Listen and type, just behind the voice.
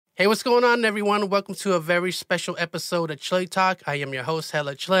Hey, what's going on, everyone? Welcome to a very special episode of Chlay Talk. I am your host,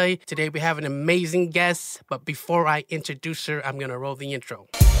 Hella Chlay. Today we have an amazing guest, but before I introduce her, I'm going to roll the intro.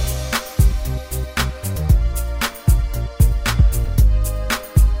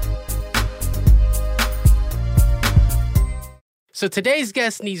 So today's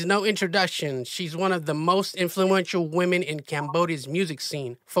guest needs no introduction. She's one of the most influential women in Cambodia's music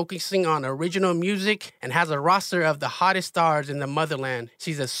scene, focusing on original music and has a roster of the hottest stars in the motherland.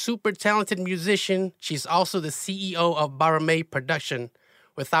 She's a super talented musician. She's also the CEO of Baramay Production.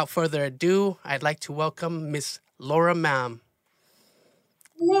 Without further ado, I'd like to welcome Miss Laura Mam.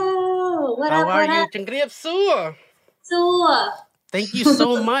 Hello. How are you? Changriap Su. Thank you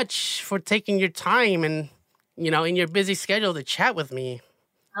so much for taking your time and in your busy schedule to chat with me.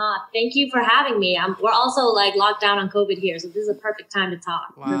 Thank you for having me. We're also locked down on COVID here, so this is a perfect time to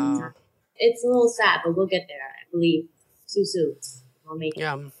talk. Wow. It's a little sad, but we'll get there, I believe. Soon. We'll make it.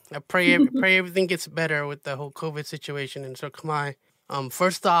 Yeah, I pray everything gets better with the whole COVID situation. And so, Kamai,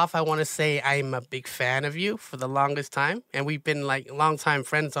 first off, I want to say I'm a big fan of you for the longest time. And we've been longtime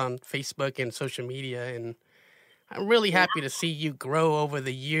friends on Facebook and social media. And I'm really happy to see you grow over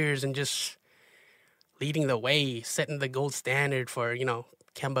the years and just leading the way, setting the gold standard for,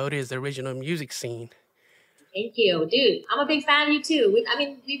 Cambodia's original music scene. Thank you. Dude, I'm a big fan of you too.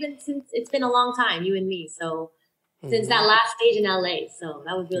 We've been since, it's been a long time, you and me. So since that last stage in LA. So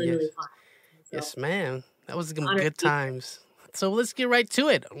that was really fun. So, yes, man. That was some good times. So let's get right to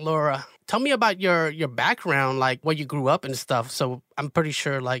it, Laura. Tell me about your background, like where you grew up and stuff. So I'm pretty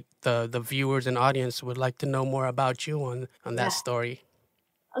sure the viewers and audience would like to know more about you on that story.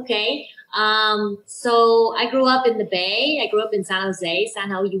 Okay. So I grew up in the Bay. I grew up in San Jose. San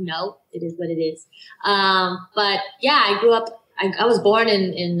Jose, it is what it is. But yeah, I grew up, I was born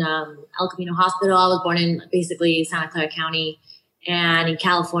in El Camino Hospital. I was born in basically Santa Clara County and in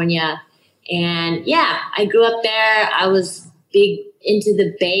California. And yeah, I grew up there. I was big into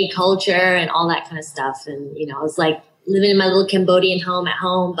the Bay culture and all that kind of stuff. And, I was living in my little Cambodian home at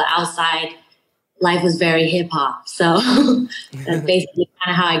home, but outside life was very hip hop. So that's basically kind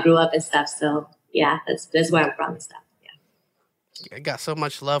of how I grew up and stuff. So yeah, that's where I'm from and stuff. Yeah. I got so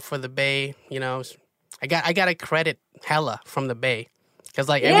much love for the Bay. I got to credit Hella from the Bay because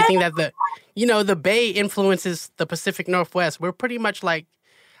everything that the Bay influences the Pacific Northwest. We're pretty much I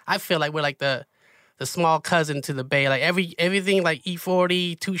feel like we're the small cousin to the Bay. Everything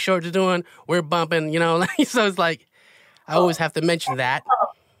E40, Too Short is doing, we're bumping. So it's I always have to mention that.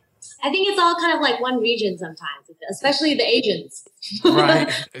 I think it's all kind of one region sometimes, especially the Asians.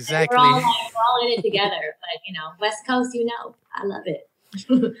 Right, exactly. we're all in it together. But, West Coast, I love it.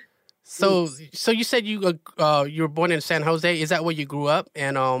 So you said you were born in San Jose. Is that where you grew up?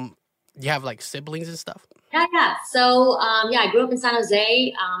 And you have siblings and stuff? Yeah. So, I grew up in San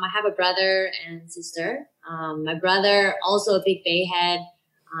Jose. I have a brother and sister. My brother, also a big Bay head,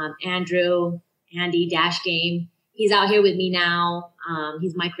 Andy Dash Game. He's out here with me now.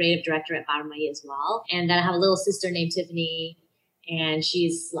 He's my creative director at Baramay as well. And then I have a little sister named Tiffany, and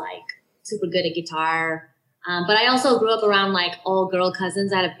she's super good at guitar. But I also grew up around all girl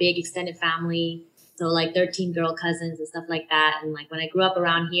cousins. I had a big extended family. So 13 girl cousins and stuff like that. And when I grew up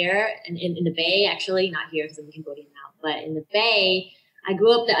around here and in the Bay, actually, not here because I'm in Cambodia now, but in the Bay, I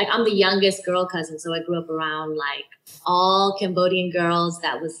grew up I'm the youngest girl cousin. So I grew up around all Cambodian girls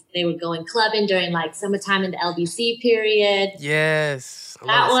they were going clubbing during summertime in the LBC period. Yes.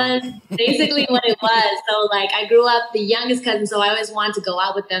 That was basically what it was. So I grew up the youngest cousin. So I always wanted to go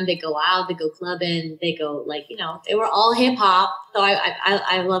out with them. They go out, they go clubbing, they go they were all hip hop. So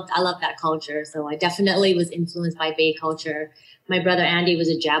I loved that culture. So I definitely was influenced by Bay culture. My brother Andy was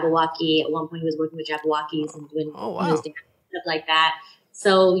a Jabberwocky. At one point he was working with Jabberwockies and doing stuff like that.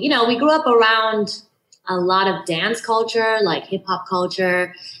 So, we grew up around a lot of dance culture, hip hop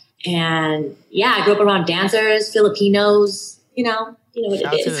culture. And yeah, I grew up around dancers, Filipinos, you know what Shout it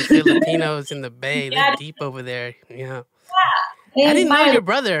out to is. the Filipinos in the Bay. They're deep over there. Yeah. I didn't know your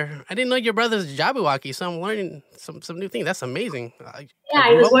brother. I didn't know your brother's Jabberwocky, so I'm learning some new things. That's amazing.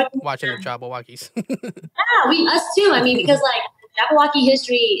 I was watching the Jabberwockies. Yeah, us too. Because Jabberwocky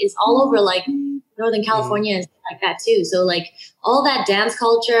history is all over Northern California and stuff like that too. So all that dance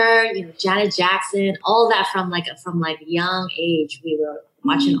culture, Janet Jackson, all that from a young age, we were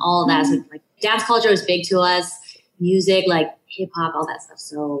watching all that. So dance culture was big to us, music, hip hop, all that stuff.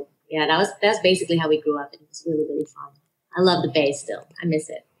 So yeah, that's basically how we grew up. It was really, really fun. I love the Bay still. I miss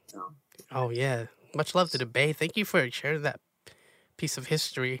it. So. Oh yeah. Much love to the Bay. Thank you for sharing that piece of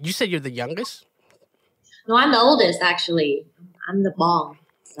history. You said you're the youngest? No, I'm the oldest actually. I'm the bong.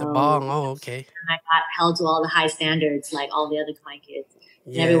 So, the bong, oh, okay. And I got held to all the high standards like all the other Khmer kids.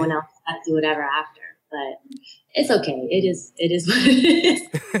 and everyone else has to do whatever after. But it's okay. It is what it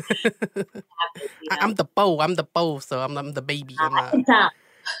is. I'm the beau. I'm the beau. So I'm the baby. I can tell.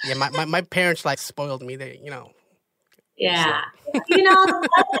 Yeah, my parents like spoiled me. They, Yeah. So.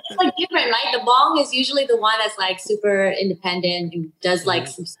 It's like different, right? The bong is usually the one that's like super independent, who does like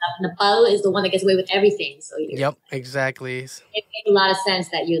some stuff. And the beau is the one that gets away with everything. So yep, exactly. It makes a lot of sense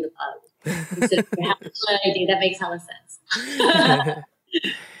that you're the beau. That makes hella sense.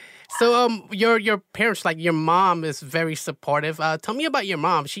 So your parents, like your mom, is very supportive. Tell me about your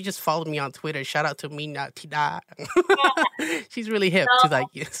mom. She just followed me on Twitter. Shout out to Mina Tida. She's really hip to like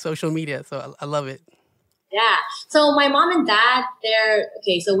social media, so I love it. Yeah. So my mom and dad,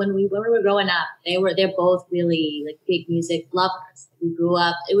 so when we were growing up, they're both really like big music lovers. We grew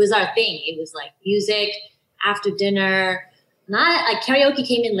up, it was our thing. It was like music after dinner. Not like karaoke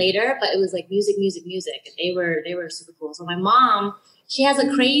came in later, but it was like music. They were super cool. So my mom, she has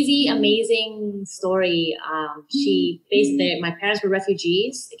a crazy, amazing story. My parents were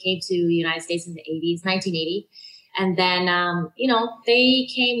refugees. They came to the United States in the 80s, 1980. And then, they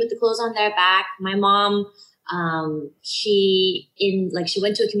came with the clothes on their back. My mom, she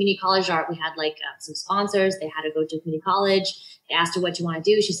went to a community college. We had some sponsors. They had her go to a community college. They asked her, what you want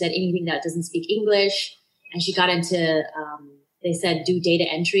to do? She said anything that doesn't speak English. And she got into, they said do data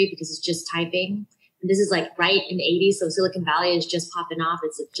entry because it's just typing. And this is like right in the 80s. So Silicon Valley is just popping off.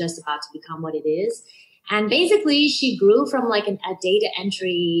 It's just about to become what it is. And basically, she grew from like a data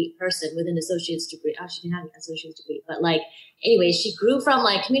entry person with an associate's degree. Oh, she didn't have an associate's degree. But anyway, she grew from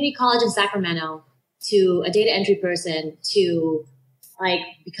like community college in Sacramento to a data entry person to like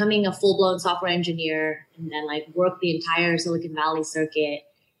becoming a full-blown software engineer, and then like worked the entire Silicon Valley circuit.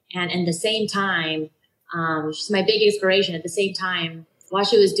 And at the same time, she's my big inspiration. At the same time, while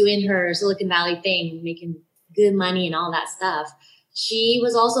she was doing her Silicon Valley thing, making good money and all that stuff, she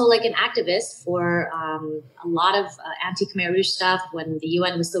was also like an activist for a lot of anti-Khmer Rouge stuff when the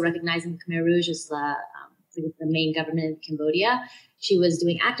UN was still recognizing Khmer Rouge as the main government in Cambodia. She was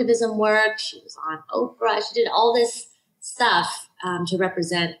doing activism work. She was on Oprah. She did all this stuff to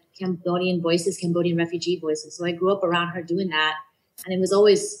represent Cambodian voices, Cambodian refugee voices. So I grew up around her doing that. And it was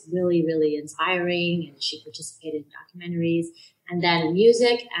always really, really inspiring. And she participated in documentaries. And then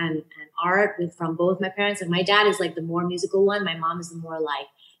music and art from both my parents. And my dad is like the more musical one. My mom is the more like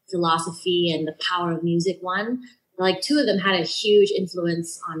philosophy and the power of music one. Like two of them had a huge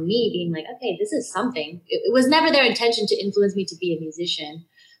influence on me being like, okay, this is something. It was never their intention to influence me to be a musician,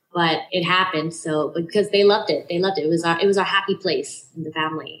 but it happened. So because they loved it. It was our happy place in the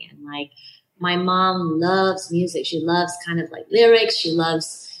family. And like my mom loves music. She loves kind of like lyrics. She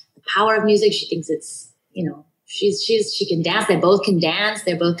loves the power of music. She thinks it's, she can dance. They both can dance.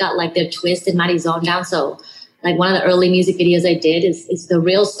 They both got like their twist and Marizon down. So like one of the early music videos I did is the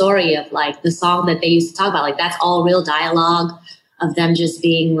real story of like the song that they used to talk about. Like that's all real dialogue of them just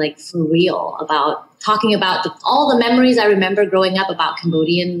being like for real about talking about all the memories I remember growing up about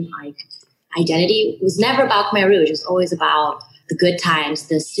Cambodian like identity. It was never about Khmer Rouge. It was always about the good times,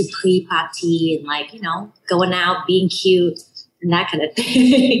 the supri party, and like, going out, being cute, and that kind of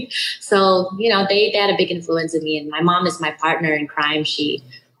thing. So, they had a big influence in me. And my mom is my partner in crime.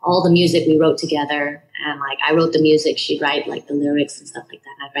 All the music we wrote together, and like I wrote the music, she'd write like the lyrics and stuff like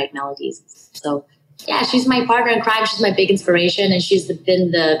that. And I'd write melodies. So yeah, she's my partner in crime. She's my big inspiration, and she's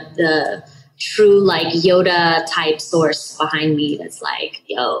been the true like Yoda type source behind me. That's like,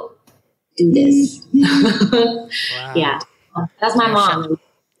 yo, do this. Wow. Yeah, that's my mom.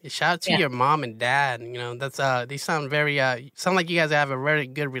 Shout out to your mom and dad. That's they sound very sound like you guys have a very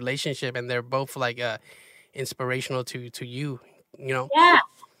good relationship, and they're both like inspirational to you. Yeah.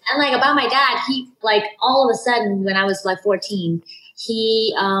 And like about my dad, he like all of a sudden when I was like 14,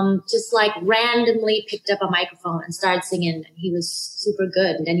 he just like randomly picked up a microphone and started singing, and he was super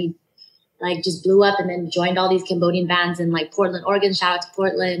good. And then he like just blew up and then joined all these Cambodian bands in like Portland, Oregon. Shout out to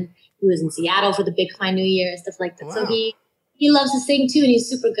Portland. He was in Seattle for the Big Khmer New Year and stuff like that. Wow. So he loves to sing too, and he's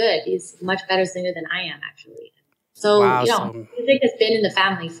super good. He's a much better singer than I am actually. So, music has been in the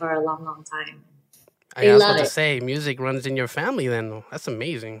family for a long, long time. I was about to say, music runs in your family then. That's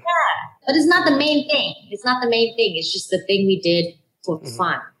amazing. Yeah, but it's not the main thing. It's just the thing we did for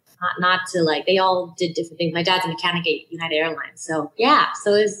fun. Not to like, they all did different things. My dad's a mechanic at United Airlines. So yeah,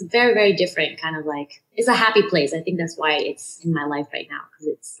 so it's very, very different kind of like, it's a happy place. I think that's why it's in my life right now, because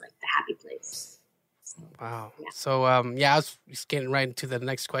it's like the happy place. So, wow. Yeah. So, I was just getting right into the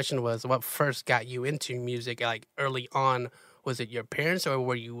next question was what first got you into music like early on? Was it your parents, or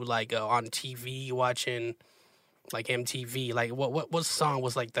were you like on TV watching, like MTV? Like what song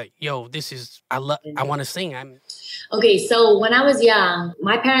was like that? Yo, this is I want to sing. I'm Okay, so when I was young,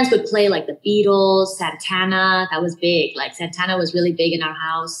 my parents would play like the Beatles, Santana. That was big. Like Santana was really big in our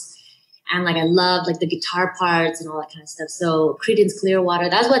house. And like I loved like the guitar parts and all that kind of stuff. So Creedence Clearwater,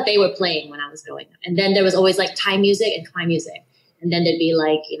 that's what they were playing when I was growing up. And then there was always like Thai music and Khmer music. And then there'd be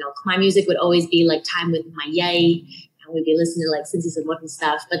like, Khmer music would always be like time with my yay. And we'd be listening to like Cincy Samut and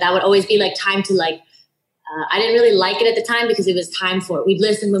stuff. But that would always be like time to like, I didn't really like it at the time because it was time for it. We'd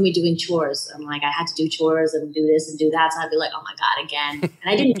listen when we were doing chores. I'm like, I had to do chores and do this and do that. So I'd be like, oh my God, again.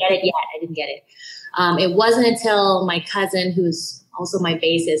 And I didn't get it yet. I didn't get it. It wasn't until my cousin, who's also my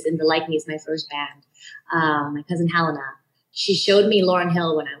bassist in the Like Me is my first band, my cousin Helena, she showed me Lauryn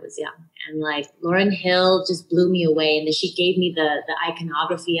Hill when I was young. And like Lauryn Hill just blew me away. And then she gave me the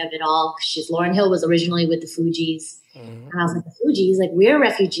iconography of it all. Lauryn Hill was originally with the Fugees. Mm-hmm. And I was like, the Fugees, like we're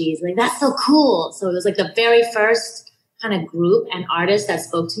refugees. Like that's so cool. So it was like the very first kind of group and artist that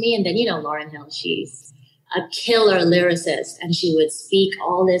spoke to me. And then, Lauryn Hill, she's a killer lyricist. And she would speak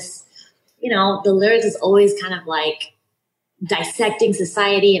all this, the lyrics is always kind of like dissecting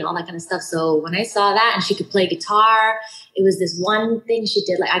society and all that kind of stuff. So when I saw that and she could play guitar, it was this one thing she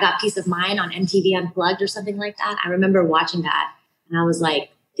did. Like I Got Peace of Mind on MTV Unplugged or something like that. I remember watching that and I was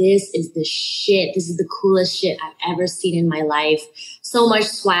like, this is the shit. This is the coolest shit I've ever seen in my life. So much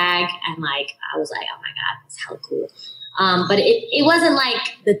swag. And like, I was like, oh my God, that's hella cool. But it wasn't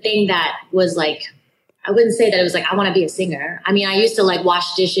like the thing that was like, I wouldn't say that it was like, I want to be a singer. I mean, I used to like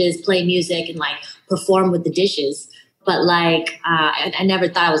wash dishes, play music and like perform with the dishes. But like, I never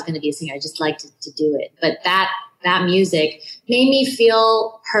thought I was going to be a singer. I just liked to do it. But that music made me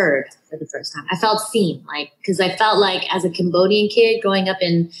feel heard for the first time. I felt seen, like, because I felt like as a Cambodian kid growing up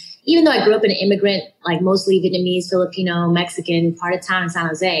even though I grew up in an immigrant, like mostly Vietnamese, Filipino, Mexican part of town in San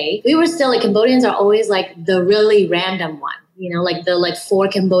Jose, we were still like Cambodians are always like the really random one, like the like 4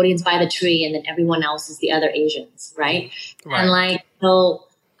 Cambodians by the tree and then everyone else is the other Asians, right? And like, so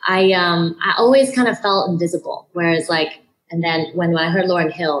I always kind of felt invisible. Whereas like, and then when I heard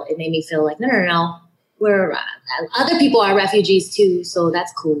Lauryn Hill, it made me feel like, no. We're other people are refugees too, so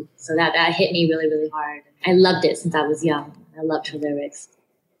that's cool. So that hit me really, really hard. I loved it since I was young. I loved her lyrics.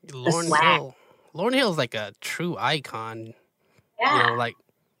 Lauryn Hill is like a true icon. Yeah,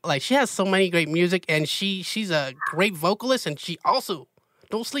 like she has so many great music, and she's a great vocalist, and she also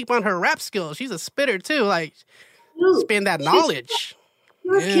don't sleep on her rap skills. She's a spitter too. Like spin that knowledge. She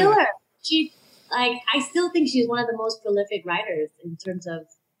was killer. She I still think she's one of the most prolific writers in terms of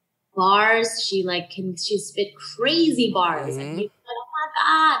bars. She spit crazy bars. Mm-hmm. And you're like, oh my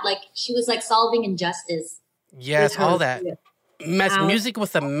God. Like she was like solving injustice. Yes, all that. Music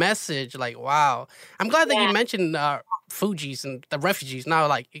with a message. Like, wow. I'm glad that you mentioned Fugees and the refugees. Now,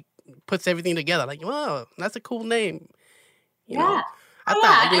 like, it puts everything together. Like, wow, that's a cool name. You know? I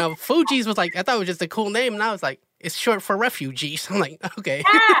thought, Fugees was like, I thought it was just a cool name. Now it's like, it's short for refugees. I'm like, okay.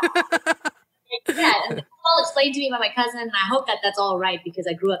 Yeah, and it was all explained to me by my cousin, and I hope that that's all right because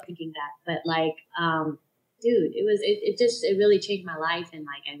I grew up thinking that. But like, dude, it really changed my life, and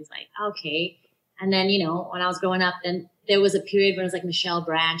like I was like, okay. And then when I was growing up, then there was a period where it was like Michelle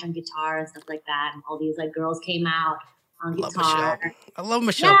Branch on guitar and stuff like that, and all these like girls came out on guitar. I love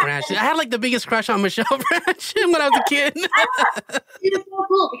Michelle Branch. I had like the biggest crush on Michelle Branch when I was a kid. She was so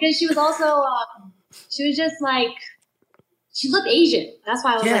cool because she was also she was just like she looked Asian. That's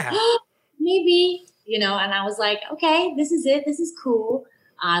why I was like. Oh, maybe, and I was like, okay, this is it. This is cool.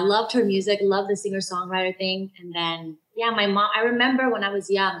 I loved her music, loved the singer-songwriter thing. And then, my mom, I remember when I was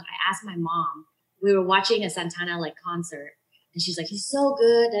young, I asked my mom, we were watching a Santana like concert and she's like, he's so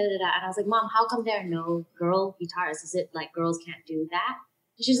good. Da, da, da. And I was like, Mom, how come there are no girl guitarists? Is it like girls can't do that?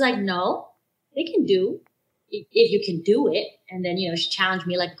 And she's like, no, they can do if you can do it. And then, she challenged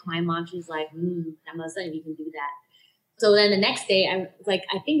me like my mom. She's like, that must say if you can do that. So then the next day, I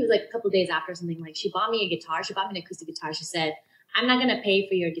think it was like a couple of days after something, like she bought me a guitar. She bought me an acoustic guitar. She said, I'm not going to pay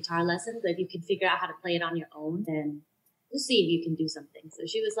for your guitar lessons, but if you can figure out how to play it on your own, then we'll see if you can do something. So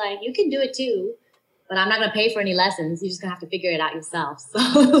she was like, you can do it too, but I'm not going to pay for any lessons. You're just going to have to figure it out yourself. So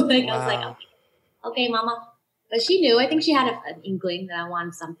I was like, okay, Mama. But she knew. I think she had an inkling that I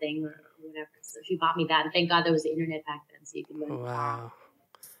wanted something or whatever. So she bought me that. And thank God there was the internet back then so you could learn. Wow.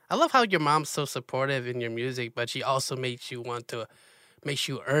 I love how your mom's so supportive in your music, but she also makes you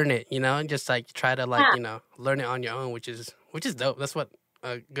earn it, and just like try to learn it on your own, which is dope. That's what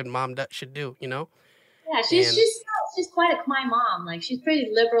a good mom should do, Yeah, she's quite a Khmer mom. Like she's pretty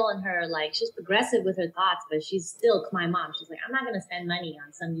liberal in her, like she's progressive with her thoughts, but she's still Khmer mom. She's like, I'm not gonna spend money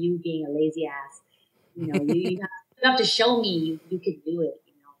on you being a lazy ass. You have to show me you could do it,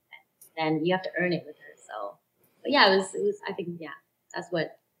 and you have to earn it with her. So But yeah, it was, I think, yeah, that's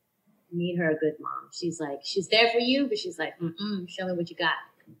what made her a good mom. She's like, she's there for you, but she's like, show me what you got.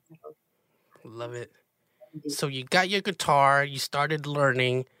 Like, okay, Love it. So you got your guitar, you started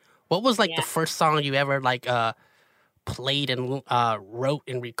learning. What was like the yeah. first song you ever like played and wrote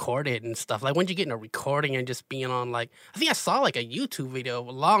and recorded and stuff? Like when did you get in a recording and just being on like I think I saw like a YouTube video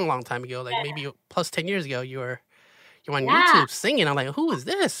a long time ago, like maybe plus 10 years ago, you're on Yeah. YouTube singing. I'm like, who is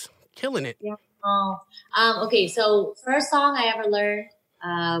this? Killing it. Yeah. Oh. Okay, so first song I ever learned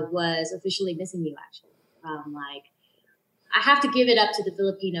was Officially Missing You, actually. Like, I have to give it up to the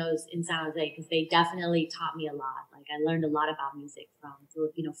Filipinos in San Jose because they definitely taught me a lot. Like, I learned a lot about music from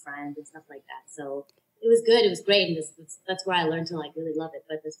Filipino friends and stuff like that. So it was good. It was great. And that's where I learned to like really love it.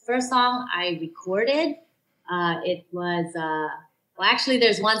 But this first song I recorded, it was, well, actually,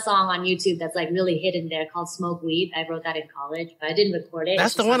 there's one song on YouTube that's like really hidden there called Smoke Weed. I wrote that in college, but I didn't record it.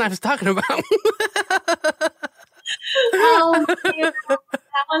 That's the one I was talking about. Oh, that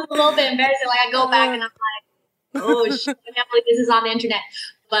was a little bit embarrassing. Like, I go back and I'm like, oh, shit, I can't believe this is on the internet.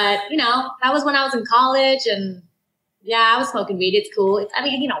 But, you know, that was when I was in college, and yeah, I was smoking weed. It's cool. I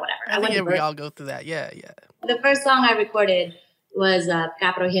mean, you know, whatever. I think we all go through that. Yeah. The first song I recorded was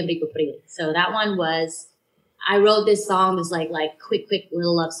Capro Henry Cupril. So that one was, I wrote this song, this like quick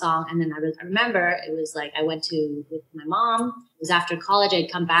little love song. And then I remember it was like, I went with my mom. It was after college.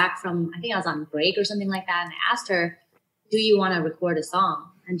 I'd come back from, I think I was on break or something like that. And I asked her, do you want to record a song?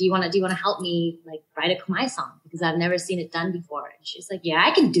 And do you want to help me like write a Khmer song? Because I've never seen it done before. And she's like, yeah,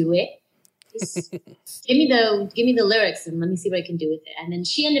 I can do it. Just give me the lyrics and let me see what I can do with it. And then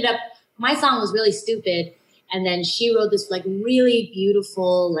she ended up, my song was really stupid. And then she wrote this like really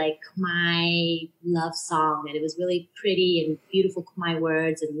beautiful, like Khmer love song. And it was really pretty and beautiful Khmer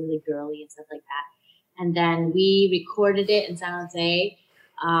words and really girly and stuff like that. And then we recorded it in San Jose.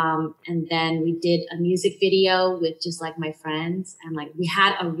 And then we did a music video with just like my friends, and like we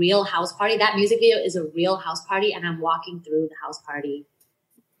had a real house party. That music video is a real house party, and I'm walking through the house party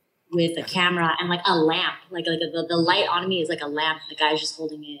with a camera and like a lamp, like the light on me is like a lamp. The guy's just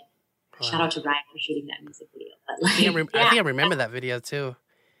holding it. Wow. Shout out to Ryan for shooting that music video. But like, I think I remember that video too.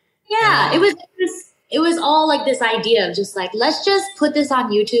 Yeah, it was all like this idea of just like, let's just put this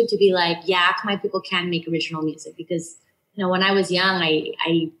on YouTube to be like, yeah, Khmer people can make original music. Because, you know, when I was young,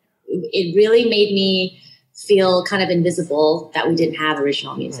 it really made me feel kind of invisible that we didn't have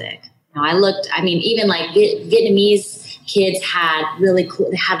original music. You know, even like Vietnamese kids had really cool,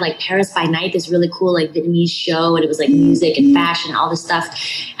 they had like Paris by Night, this really cool like Vietnamese show, and it was like music and fashion and all this stuff.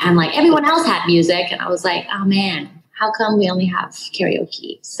 And like everyone else had music, and I was like, oh man, how come we only have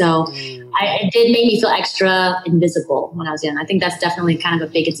karaoke? So it did make me feel extra invisible when I was young. I think that's definitely kind of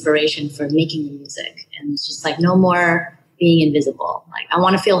a big inspiration for making the music. And it's just like no more being invisible. Like I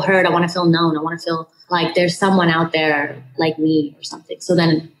want to feel heard. I want to feel known. I want to feel like there's someone out there like me or something. So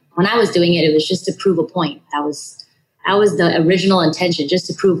then when I was doing it, it was just to prove a point. That was the original intention, just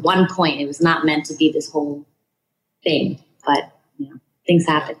to prove one point. It was not meant to be this whole thing, but you know, things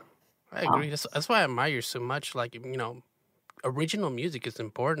happen. I agree. That's why I admire you so much. Like, you know, original music is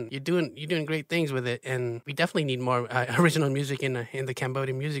important. You're doing great things with it, and we definitely need more original music in the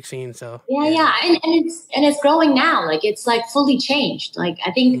Cambodian music scene. So yeah, and it's growing now. Like it's like fully changed. Like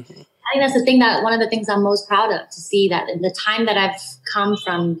I think that's the thing, that one of the things I'm most proud of, to see that in the time that I've come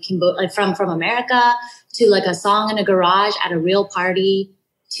from Cambodia, like from America to like a song in a garage at a real party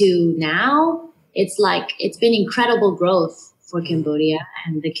to now, it's like it's been incredible growth for Cambodia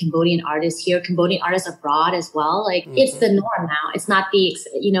and the Cambodian artists here, Cambodian artists abroad as well. Like it's the norm now. It's not it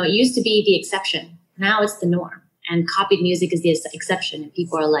used to be the exception. Now it's the norm, and copied music is the exception. And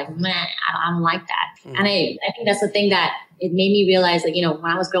people are like, man, I don't like that. And I think that's the thing that it made me realize, like, you know,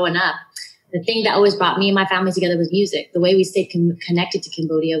 when I was growing up, the thing that always brought me and my family together was music. The way we stayed connected to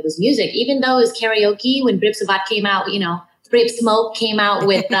Cambodia was music. Even though it was karaoke, when Brip Sabat came out, you know, Brip Smoke came out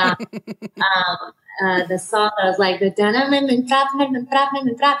with the song that was like the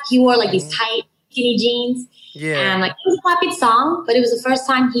he wore like these tight skinny jeans. Yeah. And like it was a popular song, but it was the first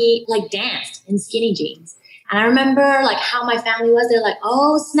time he like danced in skinny jeans. And I remember like how my family was. They're like,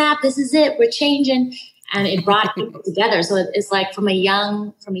 oh snap, this is it. We're changing. And it brought people together. So it's like from a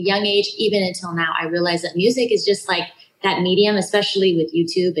young age, even until now, I realized that music is just like that medium, especially with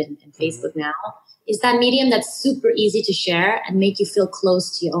YouTube and Facebook now, is that medium that's super easy to share and make you feel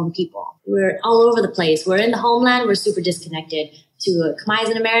close to your own people. We're all over the place. We're in the homeland. We're super disconnected to Khmers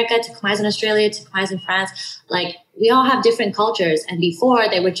in America, to Khmers in Australia, to Khmers in France. Like we all have different cultures. And before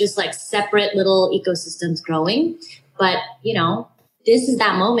they were just like separate little ecosystems growing. But, you know, this is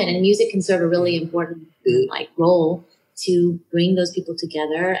that moment, and music can serve a really important like role to bring those people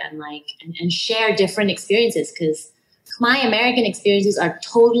together and like and share different experiences, because Khmer American experiences are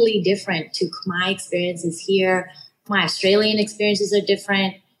totally different to Khmer experiences here. My Australian experiences are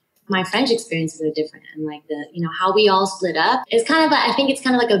different. My French experiences are different. And like how we all split up is kind of, I think it's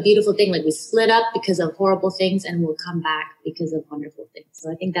kind of like a beautiful thing. Like we split up because of horrible things and we'll come back because of wonderful things. So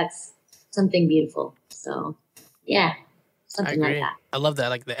I think that's something beautiful. So yeah, something like that. I love that.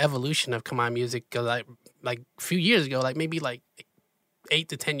 Like the evolution of Khmer music. Cause like a few years ago, like maybe like 8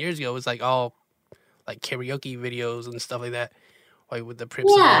 to 10 years ago, it was like all like karaoke videos and stuff like that. Like with the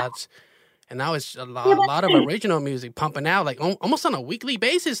Prips and Lots. And now it's a lot of original music pumping out, like almost on a weekly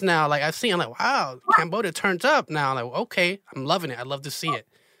basis now. Like I've seen, I'm like, wow, Cambodia turns up now. Like, okay, I'm loving it. I love to see it.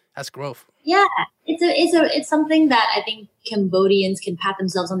 That's growth. Yeah, it's something that I think Cambodians can pat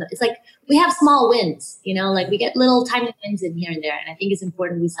themselves on the. It's like we have small wins, like we get little tiny wins in here and there, and I think it's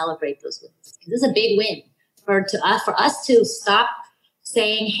important we celebrate those wins because it's a big win for us to stop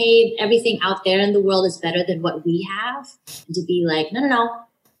saying, hey, everything out there in the world is better than what we have, and to be like, no.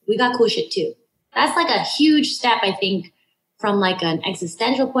 We got cool shit too. That's like a huge step, I think, from like an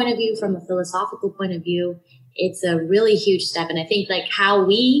existential point of view, from a philosophical point of view. It's a really huge step. And I think like how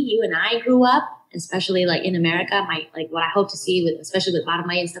you and I grew up, especially like in America, what I hope to see especially with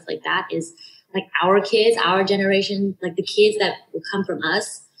Baramai and stuff like that is like our kids, our generation, like the kids that will come from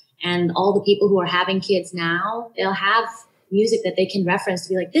us and all the people who are having kids now, they'll have music that they can reference to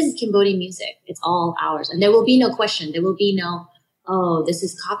be like, this is Cambodian music. It's all ours. And there will be no question. There will be no, oh, this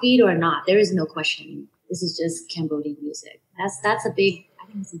is copied or not. There is no question. This is just Cambodian music. I think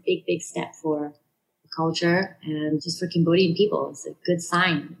it's a big step for the culture and just for Cambodian people. It's a good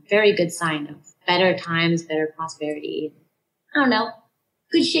sign, very good sign of better times, better prosperity. I don't know,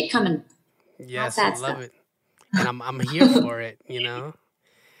 good shit coming. Yes, I love it. And I'm here for it, Yeah.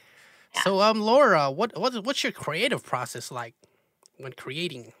 So, Laura, what's your creative process like when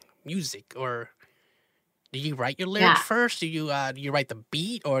creating music? Or do you write your lyrics first? Do you write the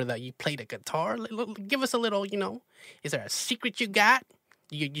beat, or you play the guitar? Give us a little, Is there a secret you got?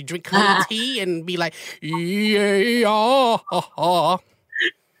 You drink honey tea and be like, yeah.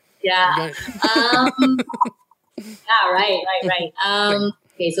 Right.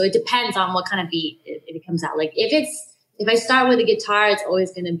 Okay, so it depends on what kind of beat it comes out. Like if I start with the guitar, it's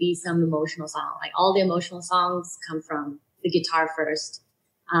always going to be some emotional song. Like all the emotional songs come from the guitar first.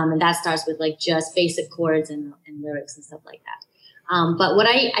 And that starts with like just basic chords and lyrics and stuff like that. But what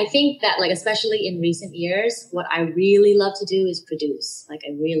I think that like, especially in recent years, what I really love to do is produce. Like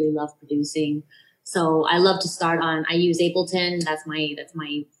I really love producing. So I love to start I use Ableton. That's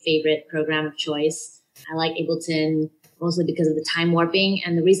my favorite program of choice. I like Ableton mostly because of the time warping.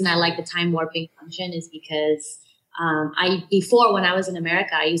 And the reason I like the time warping function is because before when I was in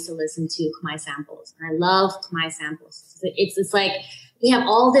America, I used to listen to Khmer samples. And I love Khmer samples. So it's like, we have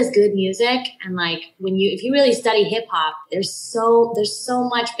all this good music, and like if you really study hip hop, there's so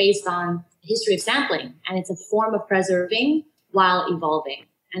much based on the history of sampling, and it's a form of preserving while evolving.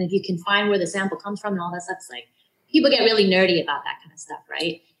 And if you can find where the sample comes from and all that stuff, it's like people get really nerdy about that kind of stuff,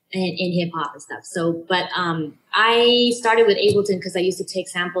 right? And in hip hop and stuff. So, but I started with Ableton because I used to take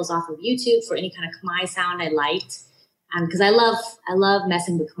samples off of YouTube for any kind of Khmer sound I liked, because I love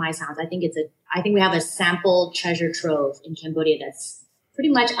messing with Khmer sounds. I think we have a sample treasure trove in Cambodia that's pretty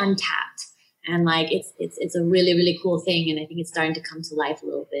much untapped, and like it's a really, really cool thing, and I think it's starting to come to life a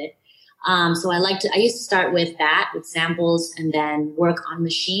little bit. So I used to start with samples and then work on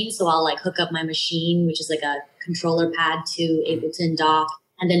machines. So I'll like hook up my machine, which is like a controller pad, to Ableton Dock,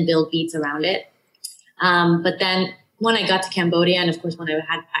 and then build beats around it. But then when I got to Cambodia, and of course when I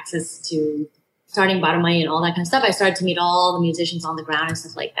had access to starting Baramai and all that kind of stuff, I started to meet all the musicians on the ground and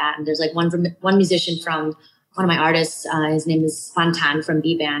stuff like that. And there's like one musician from one of my artists, his name is Fantan from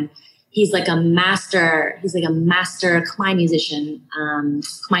B-Band. He's like a master Khmer musician,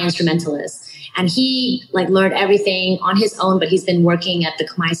 Khmer instrumentalist. And he like learned everything on his own, but he's been working at the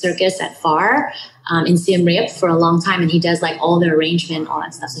Khmer Circus at FAR in Siem Reap for a long time. And he does like all the arrangement, all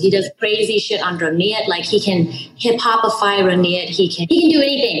that stuff. So he does crazy shit on Roniet. Like he can hip-hopify Roniet. He can do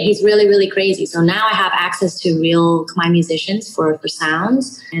anything. He's really, really crazy. So now I have access to real Khmer musicians for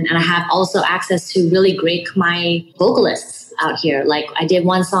sounds. And I have also access to really great Khmer vocalists out here. Like I did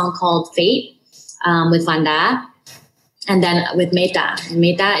one song called Fate with Vanda. And then with Meta. And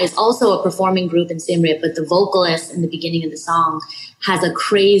Meta is also a performing group in Siem Reap, but the vocalist in the beginning of the song has a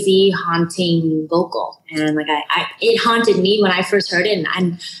crazy, haunting vocal. And like it haunted me when I first heard it.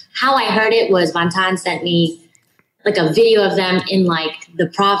 And how I heard it was Vantan sent me like a video of them in like the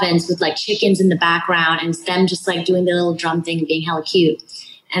province with like chickens in the background and them just like doing the little drum thing and being hella cute.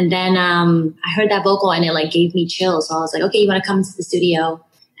 And then I heard that vocal and it like gave me chills. So I was like, okay, you want to come to the studio?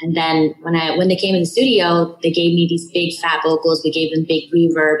 And then when they came in the studio, they gave me these big fat vocals. We gave them big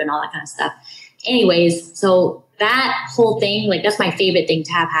reverb and all that kind of stuff. Anyways, so that whole thing, like that's my favorite thing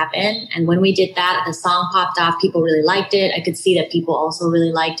to have happen. And when we did that, the song popped off. People really liked it. I could see that people also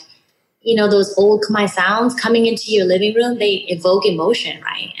really liked, you know, those old Khmer sounds coming into your living room. They evoke emotion,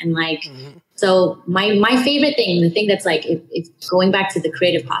 right? And like, so my favorite thing, the thing that's like, if going back to the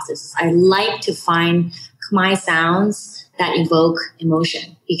creative process, I like to find Khmer sounds that evoke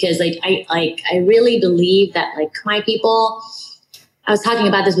emotion, because like I really believe that like Khmer people, I was talking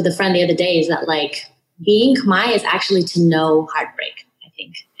about this with a friend the other day, is that like being Khmer is actually to know heartbreak, I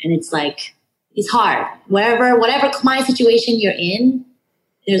think. And it's like, it's hard. Whatever Khmer situation you're in,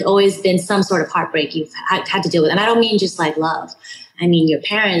 there's always been some sort of heartbreak you've had to deal with. And I don't mean just like love. I mean your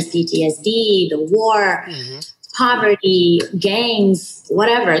parents, PTSD, the war, poverty, gangs,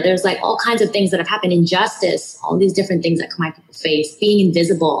 whatever. There's like all kinds of things that have happened, injustice, all these different things that Khmer people face. Being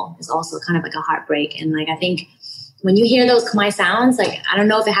invisible is also kind of like a heartbreak. And like, I think when you hear those Khmer sounds, like, I don't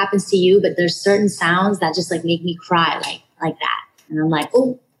know if it happens to you, but there's certain sounds that just like make me cry like that. And I'm like,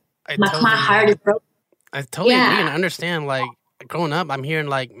 oh, my heart is broken. I totally agree and understand. Like growing up, I'm hearing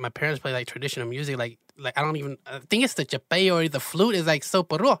like my parents play like traditional music. Like I don't even, I think it's the chape or the flute is like so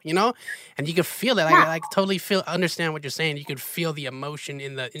puro, you know? And you can feel it. I totally understand what you're saying. You could feel the emotion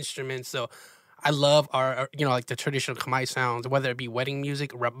in the instruments. So I love our you know, like the traditional Khmer sounds, whether it be wedding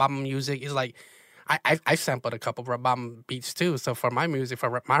music, rabam music. Is like, I sampled a couple of rabam beats too. So for my music,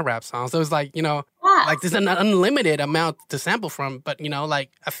 for my rap songs, so it's like, you know, like there's an unlimited amount to sample from. But, you know, like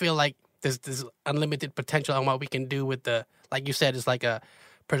I feel like there's unlimited potential on what we can do with the, like you said, it's like a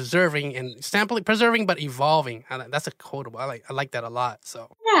preserving and sampling, preserving but evolving. That's a quotable. I like that a lot. So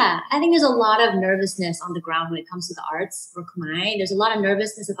yeah, I think there's a lot of nervousness on the ground when it comes to the arts for Khmer. There's a lot of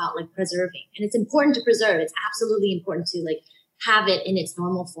nervousness about like preserving, and it's important to preserve. It's absolutely important to like have it in its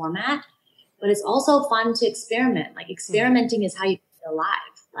normal format. But it's also fun to experiment. Like experimenting is how you stay alive.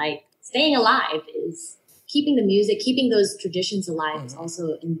 Like staying alive is keeping the music, keeping those traditions alive is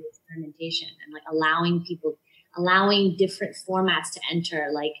also in the experimentation, and like allowing different formats to enter.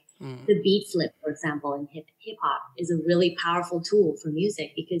 Like the beat flip, for example, in hip hop is a really powerful tool for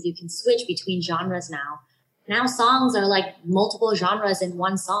music, because you can switch between genres now. Now songs are like multiple genres in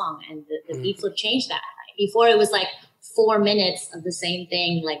one song, and the beat flip changed that. Before it was like 4 minutes of the same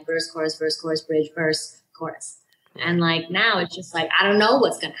thing, like verse, chorus, bridge, verse, chorus. And like now it's just like, I don't know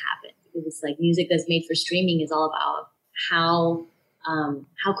what's going to happen, because it's like music that's made for streaming is all about how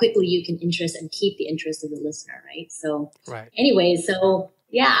quickly you can interest and keep the interest of the listener. Right. So anyway, so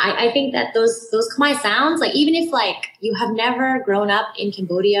yeah, I think that those Khmer sounds, like even if like you have never grown up in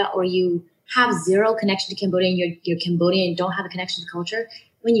Cambodia, or you have zero connection to Cambodia, and you're Cambodian and don't have a connection to culture,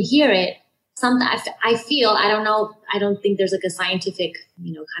 when you hear it, I feel, I don't know, I don't think there's like a scientific,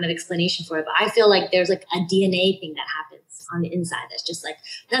 you know, kind of explanation for it, but I feel like there's like a DNA thing that happens on the inside that's just like,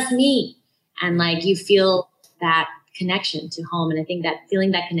 that's me. And like you feel that connection to home. And I think that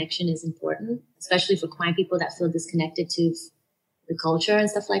feeling that connection is important, especially for Khmer people that feel disconnected to the culture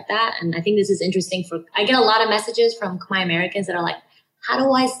and stuff like that. And I think this is interesting I get a lot of messages from Khmer Americans that are like, how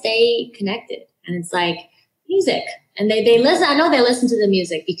do I stay connected? And it's like music. And they listen, I know they listen to the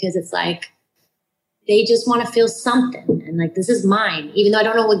music because it's like, they just want to feel something. And like, this is mine, even though I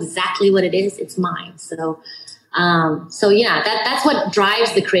don't know exactly what it is, it's mine. So yeah, that's what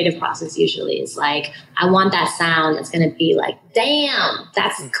drives the creative process usually. Is like, I want that sound that's going to be like, damn,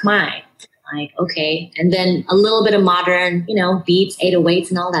 that's Khmer. Like, okay. And then a little bit of modern, you know, beats, 808s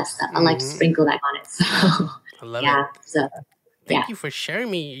and all that stuff. I like to sprinkle that on it. So I love it. So thank you for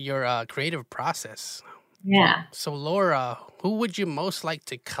sharing me your creative process. Yeah. So Laura, who would you most like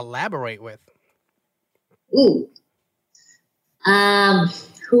to collaborate with? Ooh.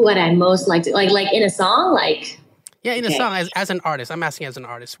 Who would I most like to, like in a song? Like, yeah, in a song, as an artist. I'm asking as an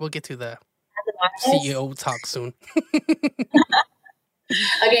artist. We'll get to the CEO talk soon.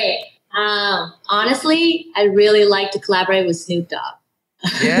 Okay. Honestly, I really like to collaborate with Snoop Dogg.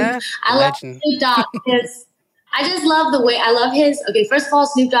 Yeah? I love Snoop Dogg because I just love the way, I love his, okay, first of all,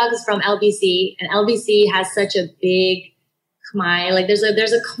 Snoop Dogg is from LBC, and LBC has such a big Khmer, like there's a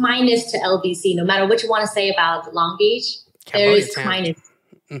Khmerness to LBC, no matter what you want to say about Long Beach, there is Khmerness.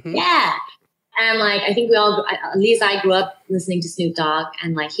 Yeah. And like, I think at least I grew up listening to Snoop Dogg,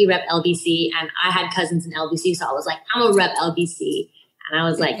 and like he repped LBC, and I had cousins in LBC. So I was like, I'm a rep LBC. And I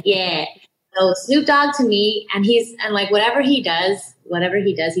was like, yeah. So Snoop Dogg to me, and like whatever he does,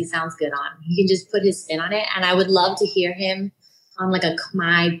 he sounds good on. He can just put his spin on it. And I would love to hear him on like a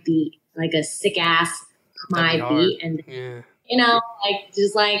Khmer beat, like a sick ass Khmer beat. And like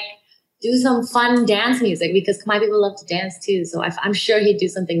just like do some fun dance music because Khmer people love to dance too. So I'm sure he'd do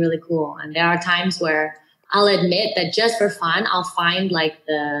something really cool. And there are times where I'll admit that just for fun, I'll find like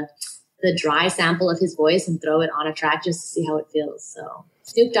the dry sample of his voice and throw it on a track just to see how it feels. So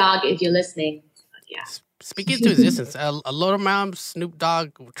Snoop Dogg, if you're listening, yeah. Speaking to existence, a lot of my Snoop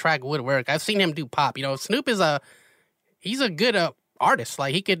Dogg track would work. I've seen him do pop. Snoop is he's a good artist.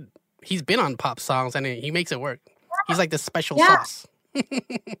 Like he's been on pop songs and he makes it work. He's like the special sauce.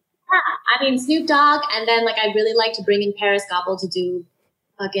 I mean, Snoop Dogg, and then like I'd really like to bring in Paris Gobble to do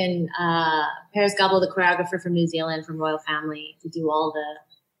fucking Paris Gobble, the choreographer from New Zealand, from Royal Family, to do all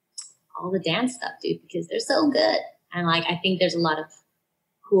the dance stuff, dude, because they're so good. And like I think there's a lot of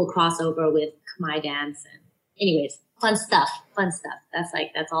cool crossover with Khmer dance, and anyways, fun stuff.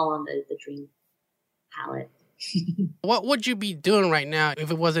 That's all on the dream palette. What would you be doing right now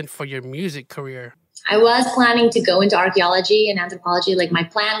if it wasn't for your music career? I was planning to go into archaeology and anthropology. Like my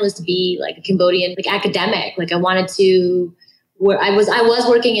plan was to be like a Cambodian academic. Like I wanted to. I was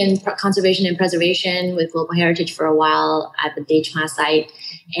working in conservation and preservation with Global Heritage for a while at the Dechma site,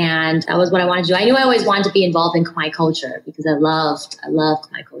 and that was what I wanted to do. I knew I always wanted to be involved in Khmer culture because I love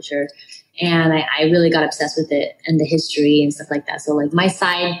Khmer culture, and I really got obsessed with it and the history and stuff like that. So like my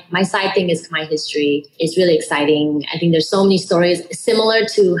side thing is Khmer history. It's really exciting. I think there's so many stories similar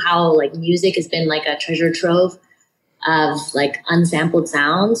to how like music has been like a treasure trove of like unsampled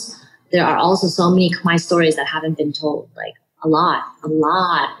sounds. There are also so many Khmer stories that haven't been told. Like a lot.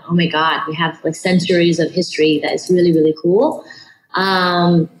 Oh my God. We have like centuries of history that is really, really cool.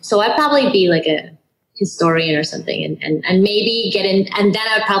 So I'd probably be like a historian or something and maybe and then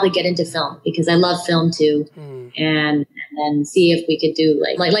I'd probably get into film because I love film too. And then see if we could do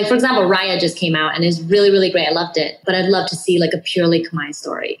like for example, Raya just came out and is really, really great. I loved it, but I'd love to see like a purely Khmer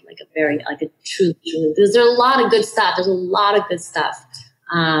story, like a true, because there's a lot of good stuff.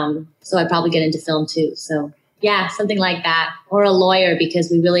 So I'd probably get into film too. So yeah, something like that, or a lawyer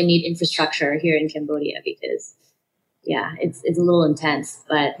because we really need infrastructure here in Cambodia because yeah, it's a little intense,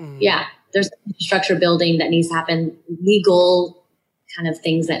 but yeah, there's infrastructure building that needs to happen, legal kind of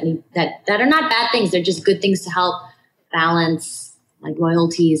things that are not bad things. They're just good things to help balance like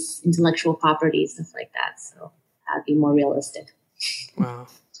royalties, intellectual property, stuff like that. So that'd be more realistic. Wow.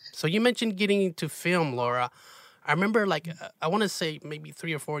 So you mentioned getting into film, Laura. I remember, like, I want to say maybe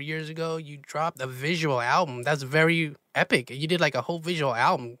 3 or 4 years ago, you dropped a visual album. That's very epic. You did, like, a whole visual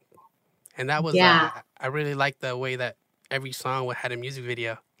album. And that was, I really liked the way that every song had a music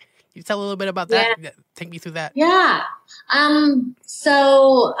video. Can you tell a little bit about that? Yeah. Take me through that. Yeah.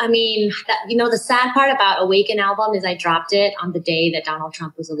 So, I mean, the sad part about Awaken album is I dropped it on the day that Donald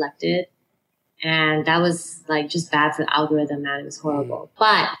Trump was elected. And that was, like, just bad for the algorithm, man. It was horrible.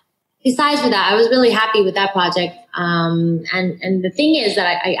 But besides for that, I was really happy with that project. And the thing is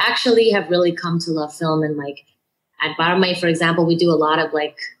that I actually have really come to love film. And like at Barmai, for example, we do a lot of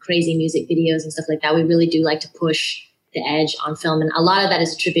like crazy music videos and stuff like that. We really do like to push the edge on film. And a lot of that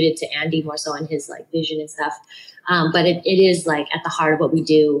is attributed to Andy more so and his like vision and stuff. But it is like at the heart of what we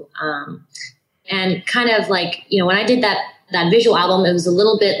do. And kind of like, when I did that visual album, it was a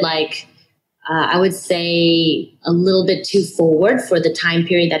little bit like, I would say a little bit too forward for the time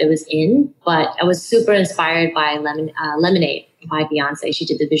period that it was in, but I was super inspired by Lemonade by Beyonce. She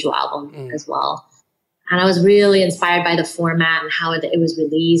did the visual album as well. And I was really inspired by the format and how it was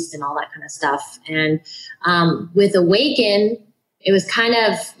released and all that kind of stuff. And with Awaken, it was kind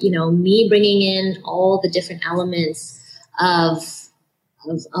of, me bringing in all the different elements of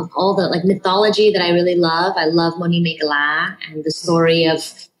all the like mythology that I really love. I love Moni Megala and the story of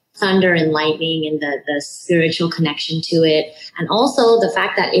thunder and lightning and the spiritual connection to it. And also the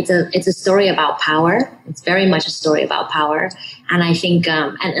fact that it's a story about power. It's very much a story about power. And I think,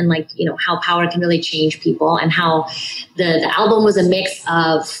 and like, how power can really change people and how the album was a mix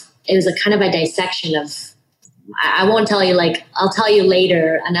of, it was a kind of a dissection of, I won't tell you, like, I'll tell you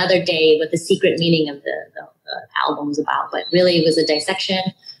later another day what the secret meaning of the album was about. But really it was a dissection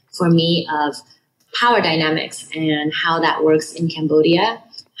for me of power dynamics and how that works in Cambodia,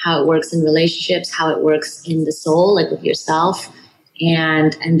 how it works in relationships, how it works in the soul, like with yourself.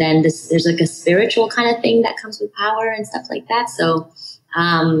 And then there's like a spiritual kind of thing that comes with power and stuff like that. So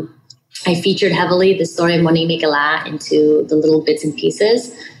I featured heavily the story of Moni Megala into the little bits and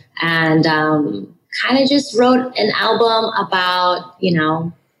pieces and kind of just wrote an album about,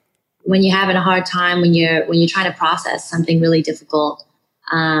 when you're having a hard time, when you're trying to process something really difficult.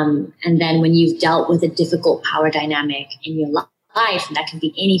 And then when you've dealt with a difficult power dynamic in your life, and that can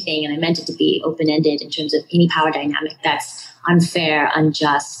be anything, and I meant it to be open-ended in terms of any power dynamic that's unfair,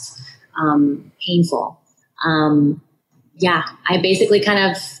 unjust, painful. yeah, I basically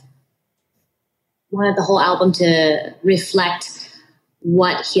kind of wanted the whole album to reflect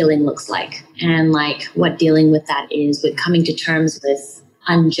what healing looks like and like what dealing with that is, with coming to terms with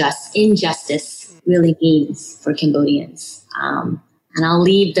injustice really means for Cambodians. And I'll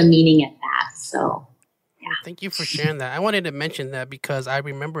leave the meaning at that. So, yeah. Thank you for sharing that. I wanted to mention that because I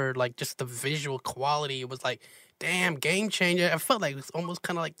remember like just the visual quality. It was like, damn, game changer. I felt like it was almost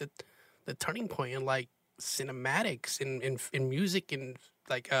kind of like the turning point in like cinematics in music and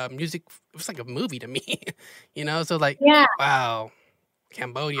like music. It was like a movie to me, you know. So like, Yeah. wow,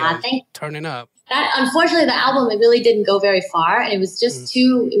 Cambodia is turning up. That unfortunately, the album it really didn't go very far, and it was just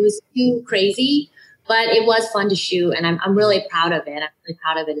too crazy. But it was fun to shoot, and I'm really proud of it. I'm really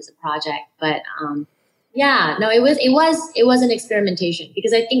proud of it as a project. But yeah, no, it was an experimentation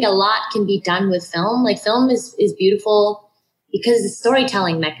because I think a lot can be done with film. Like film is beautiful because it's a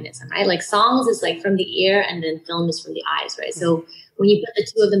storytelling mechanism, right? Like songs is like from the ear, and then film is from the eyes, right? So when you put the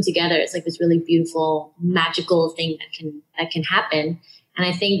two of them together, it's like this really beautiful, magical thing that can happen. And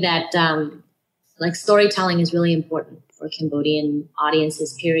I think that like storytelling is really important for Cambodian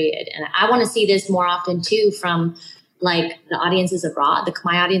audiences, period. And I want to see this more often too from like the audiences abroad, the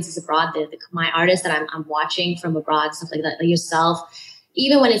Khmer audiences abroad, the Khmer artists that I'm watching from abroad, stuff like that, like yourself.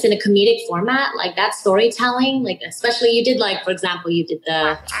 Even when it's in a comedic format, like that storytelling, like especially you did like, for example, you did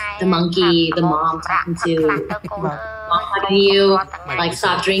the monkey, the mom talking to you, like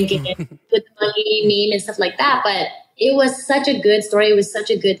stop drinking with the monkey meme and stuff like that. But it was such a good story. It was such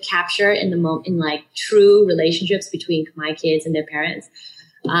a good capture in the moment, in like true relationships between Khmer kids and their parents.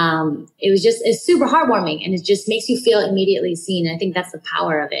 It's super heartwarming, and it just makes you feel immediately seen. I think that's the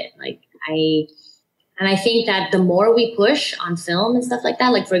power of it. I think that the more we push on film and stuff like that,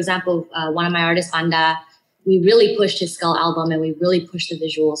 like for example, one of my artists, Vanda, we really pushed his Skull album, and we really pushed the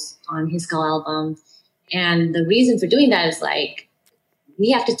visuals on his Skull album. And the reason for doing that is like, we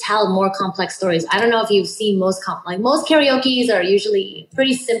have to tell more complex stories. I don't know if you've seen most karaoke's are usually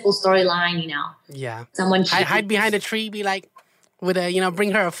pretty simple storyline, you know. Yeah. Someone hide behind a tree, be like, with a,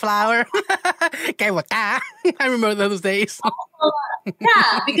 bring her a flower. I remember those days.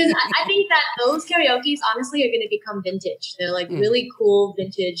 Yeah, because I think that those karaoke's honestly are going to become vintage. They're like really cool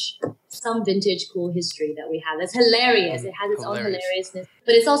vintage cool history that we have. That's hilarious. It has its own hilariousness,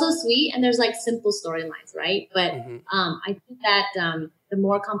 but it's also sweet, and there's like simple storylines, right? But I think that the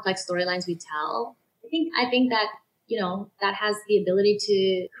more complex storylines we tell, I think that that has the ability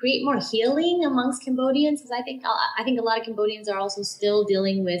to create more healing amongst Cambodians. Because I think a lot of Cambodians are also still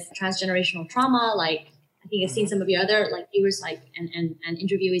dealing with transgenerational trauma. Like I think I've seen some of your other like viewers and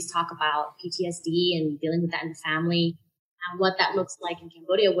interviewees talk about PTSD and dealing with that in the family and what that looks like in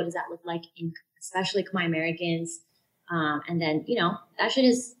Cambodia. What does that look like in especially Khmer Americans? And then that shit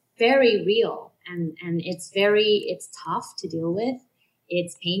is very real, and it's tough to deal with.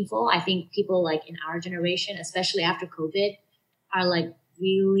 It's painful. I think people like in our generation, especially after COVID, are like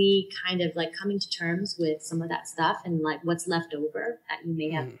really kind of like coming to terms with some of that stuff and like what's left over that you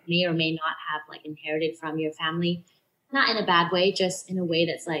may or may not have like inherited from your family. Not in a bad way, just in a way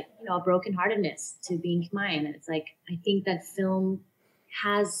that's like, a brokenheartedness to being Khmer. And it's like, I think that film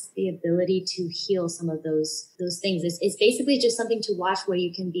has the ability to heal some of those things. It's basically just something to watch where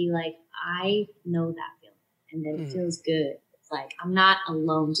you can be like, I know that feeling, and then it feels good. Like I'm not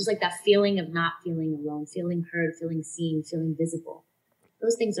alone, just like that feeling of not feeling alone, feeling heard, feeling seen, feeling visible.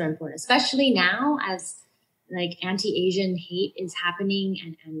 Those things are important, especially now as like anti-Asian hate is happening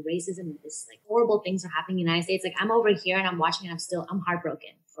and racism and this like horrible things are happening in the United States. Like I'm over here and I'm watching and I'm heartbroken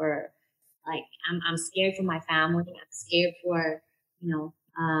for like, I'm scared for my family. I'm scared for,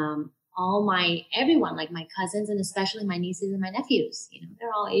 everyone, like my cousins and especially my nieces and my nephews,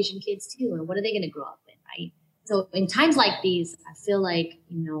 they're all Asian kids too. And what are they going to grow up with? Right. So in times like these, I feel like,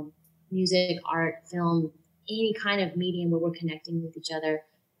 music, art, film, any kind of medium where we're connecting with each other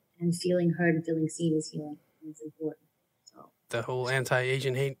and feeling heard and feeling seen is healing. It's important. So the whole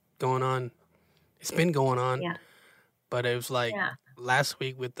anti-Asian hate going on, it's been going on. Yeah. But it was like last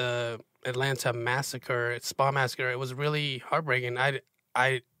week with the Atlanta massacre, Spa massacre, it was really heartbreaking.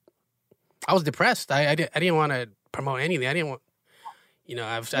 I was depressed. I didn't want to promote anything. I didn't want,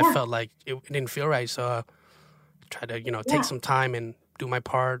 I felt like it didn't feel right. So try to, take some time and do my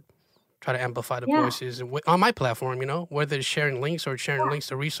part, try to amplify the voices and on my platform, whether it's sharing links or sharing links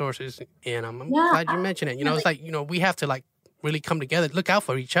to resources. And I'm glad you mentioned it. It's like, we have to like really come together, look out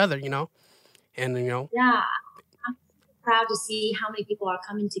for each other, and, Yeah, I'm proud to see how many people are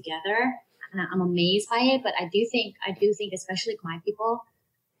coming together, and I'm amazed by it. But I do think, especially Khmer people,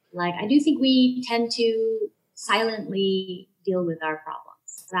 like I do think we tend to silently deal with our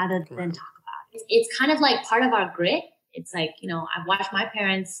problems rather than talk about it. It's kind of like part of our grit it's like, you know, I've watched my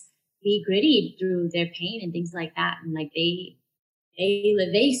parents be gritty through their pain and things like that. And like they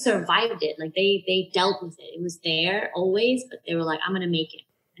survived it. Like they dealt with it. It was there always, but they were like, I'm going to make it.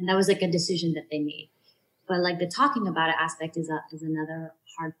 And that was like a decision that they made. But like the talking about it aspect is another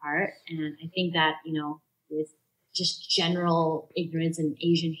hard part. And I think that, you know, with just general ignorance and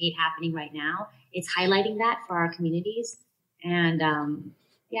Asian hate happening right now, it's highlighting that for our communities. And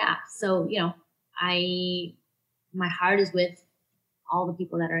yeah, so, you know, my heart is with all the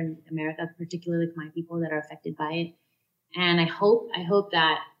people that are in America, particularly my people that are affected by it. And I hope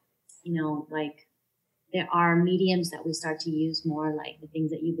that, you know, like there are mediums that we start to use more, like the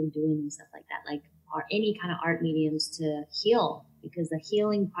things that you've been doing and stuff like that, like, or any kind of art mediums to heal, because the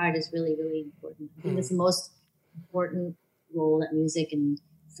healing part is really, really important. I think it's the most important role that music and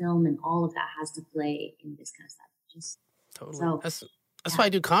film and all of that has to play in this kind of stuff. Just totally. So, that's why I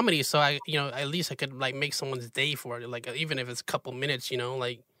do comedy. So I, you know, at least I could like make someone's day for it. Like even if it's a couple minutes, you know,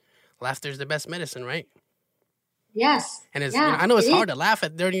 like laughter is the best medicine, right? Yes. And it's, you know, I know it's hard to laugh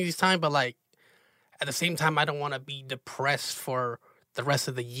at during these times, but like at the same time, I don't want to be depressed for the rest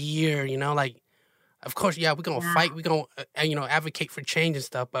of the year. You know, like of course, yeah, we're gonna fight, we're gonna you know, advocate for change and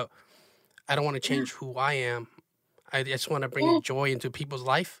stuff, but I don't want to change who I am. I just want to bring joy into people's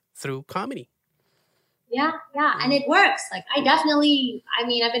life through comedy. Yeah. And it works. Like I've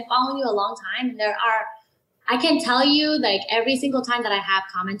been following you a long time. And I can tell you, like every single time that I have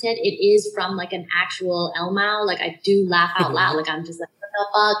commented, it is from like an actual Elmao. Like I do laugh out loud. Like I'm just like, what the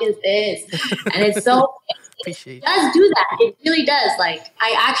fuck is this? And it's so, it does do that. It really does. Like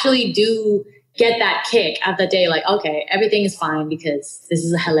I actually do get that kick of the day. Like, okay, everything is fine because this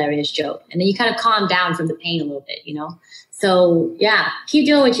is a hilarious joke. And then you kind of calm down from the pain a little bit, you know? So yeah, keep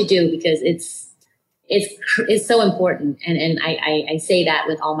doing what you do because it's so important. And I say that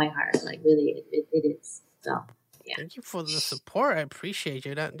with all my heart. Like really, it is. So, yeah. Thank you for the support. I appreciate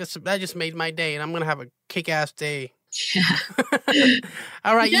you. That just made my day, and I'm gonna have a kick-ass day. Yeah.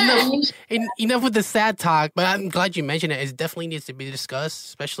 All right, enough with the sad talk. But I'm glad you mentioned it. It definitely needs to be discussed,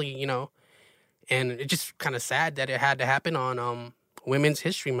 especially, you know. And it's just kind of sad that it had to happen on Women's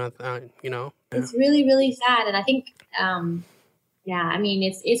History Month. You know, it's really, really sad, and I think, I mean,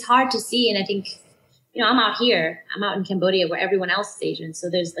 it's hard to see, and I think. You know, I'm out here. I'm out in Cambodia where everyone else is Asian. So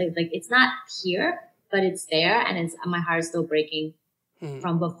there's like it's not here, but it's there, and my heart's still breaking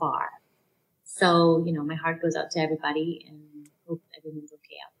from afar. So, you know, my heart goes out to everybody, and hope everyone's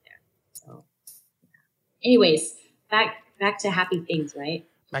okay out there. So, yeah. Anyways, back to happy things, right?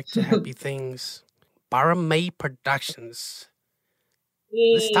 Back to happy things. Baramay Productions.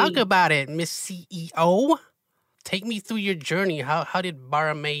 Yay. Let's talk about it, Miss CEO. Take me through your journey. How did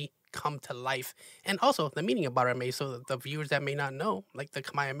Baramay come to life, and also the meaning of Baramay, so that the viewers that may not know, like the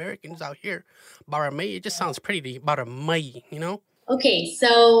Khmer Americans out here, Baramay, it just sounds pretty. Baramay, you know. Okay,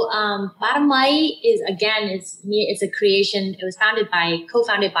 so Baramay is it's a creation. It was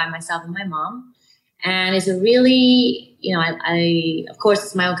co-founded by myself and my mom, and it's a really, you know, I of course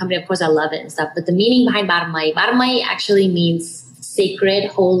it's my own company. Of course, I love it and stuff. But the meaning behind Baramay actually means sacred,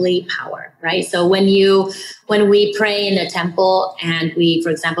 holy power, right? So when we pray in the temple and for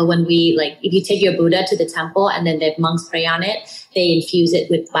example, when we, like, if you take your Buddha to the temple and then the monks pray on it, they infuse it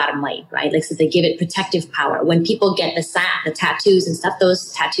with Baramay, right? Like, so they give it protective power. When people get the tattoos and stuff,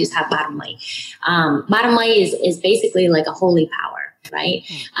 those tattoos have Baramay. Baramay is basically like a holy power, right?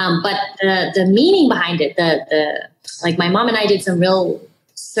 But the meaning behind it, like my mom and I did some real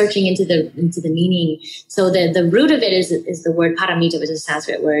searching into the meaning. So the root of it is the word paramita, which is a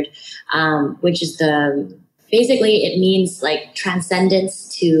Sanskrit word, which is basically it means like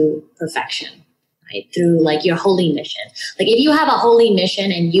transcendence to perfection, right? Through like your holy mission. Like if you have a holy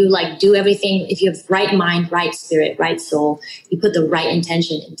mission and you like do everything, if you have right mind, right spirit, right soul, you put the right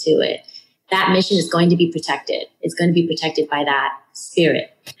intention into it, that mission is going to be protected. It's going to be protected by that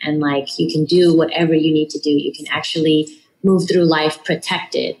spirit. And like you can do whatever you need to do. You can actually move through life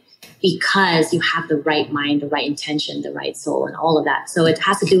protected because you have the right mind, the right intention, the right soul, and all of that. So it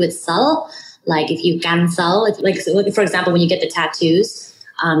has to do with soul. Like if you cancel, for example, when you get the tattoos,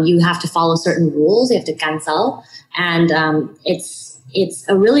 you have to follow certain rules. You have to cancel. And it's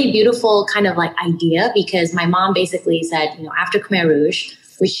a really beautiful kind of like idea because my mom basically said, you know, after Khmer Rouge,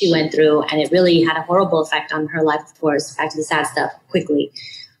 which she went through, and it really had a horrible effect on her life, of course, back to the sad stuff quickly.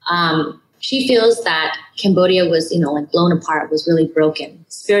 She feels that Cambodia was, you know, like blown apart, was really broken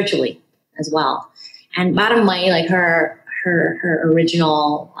spiritually as well. And Baramay, like her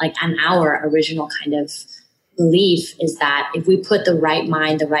original, like our original kind of belief is that if we put the right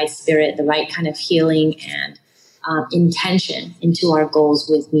mind, the right spirit, the right kind of healing and intention into our goals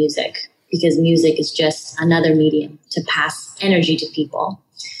with music, because music is just another medium to pass energy to people.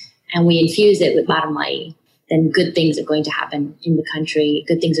 And we infuse it with Baramai, then good things are going to happen in the country.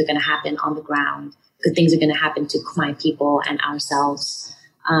 Good things are going to happen on the ground. Good things are going to happen to Khmer people and ourselves.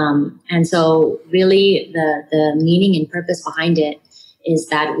 And so really the meaning and purpose behind it is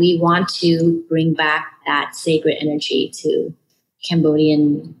that we want to bring back that sacred energy to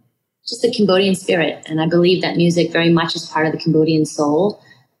Cambodian, just the Cambodian spirit. And I believe that music very much is part of the Cambodian soul.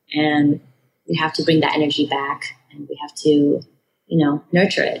 And we have to bring that energy back, and we have to,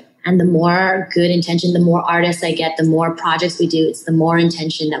 nurture it. And the more good intention, the more artists I get, the more projects we do, it's the more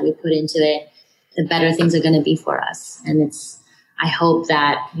intention that we put into it, the better things are going to be for us. And I hope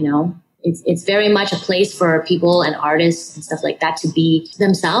that, it's very much a place for people and artists and stuff like that to be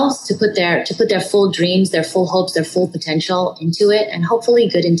themselves, to put their full dreams, their full hopes, their full potential into it, and hopefully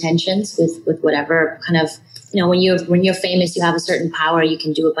good intentions with whatever kind of, when you're famous, you have a certain power, you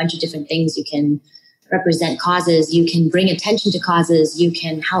can do a bunch of different things, you can represent causes, you can bring attention to causes, you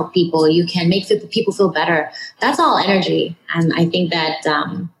can help people, you can make people feel better. That's all energy. And I think that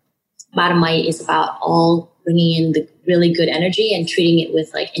Baramai is about all bringing in the really good energy and treating it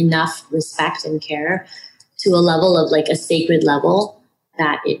with like enough respect and care to a level of like a sacred level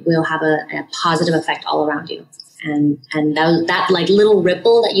that it will have a positive effect all around you. And that like little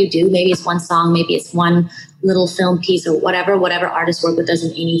ripple that you do, maybe it's one song, maybe it's one little film piece or whatever artists work with us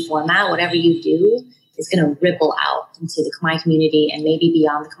in any format, whatever you do is going to ripple out into the Khmer community and maybe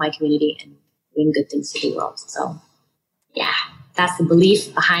beyond the Khmer community and bring good things to the world. So yeah, that's the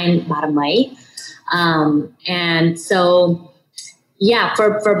belief behind Baramai. And so, yeah,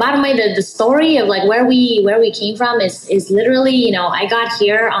 for Baramai, the story of like where we came from is literally, I got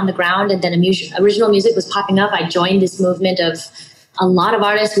here on the ground and then original music was popping up. I joined this movement of a lot of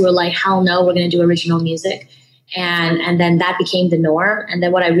artists who were like, hell no, we're going to do original music. And then that became the norm. And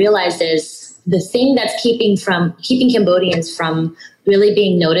then what I realized is the thing that's keeping Cambodians from really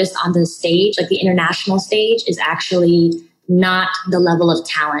being noticed on the stage, like the international stage, is actually not the level of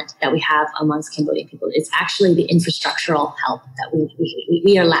talent that we have amongst Cambodian people. It's actually the infrastructural help that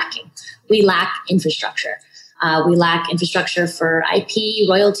we are lacking. We lack infrastructure. We lack infrastructure for IP,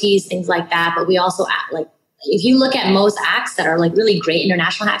 royalties, things like that. But we also if you look at most acts that are like really great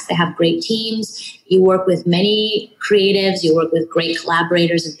international acts, they have great teams. You work with many creatives, you work with great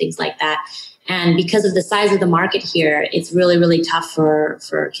collaborators and things like that. And because of the size of the market here, it's really, really tough for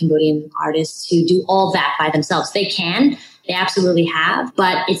Cambodian artists to do all that by themselves. They can. They absolutely have,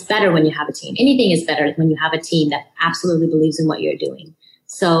 but it's better when you have a team. Anything is better when you have a team that absolutely believes in what you're doing.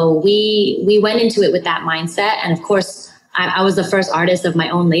 So we went into it with that mindset. And of course, I was the first artist of my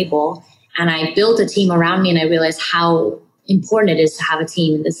own label, and I built a team around me, and I realized how important it is to have a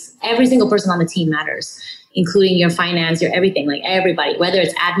team. Every single person on the team matters, including your finance, your everything, like everybody, whether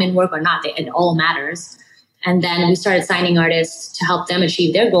it's admin work or not, it all matters. And then we started signing artists to help them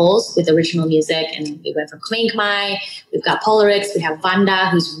achieve their goals with original music. And we went from Khmer Khmer, we've got Polarix, we have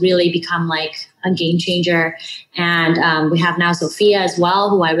Vanda, who's really become like a game changer. And we have now Sophia as well,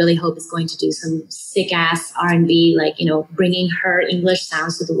 who I really hope is going to do some sick ass R&B, like, bringing her English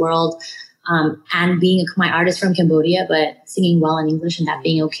sounds to the world. And being a Khmer artist from Cambodia, but singing well in English and that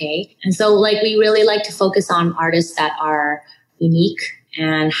being okay. And so like we really like to focus on artists that are unique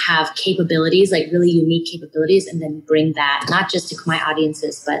and have capabilities, like really unique capabilities, and then bring that not just to Khmer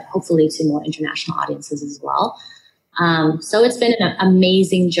audiences, but hopefully to more international audiences as well. So it's been an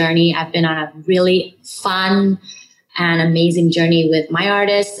amazing journey. I've been on a really fun and amazing journey with my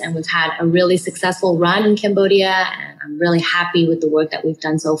artists, and we've had a really successful run in Cambodia, and I'm really happy with the work that we've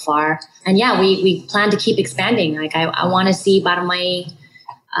done so far. And yeah, we plan to keep expanding. Like I want to see Baramai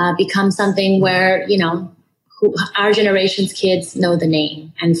become something where, our generation's kids know the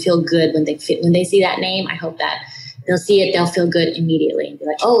name and feel good when they see that name. I hope that they'll see it, they'll feel good immediately and be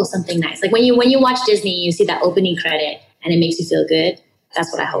like, oh, something nice. Like when you watch Disney, you see that opening credit and it makes you feel good.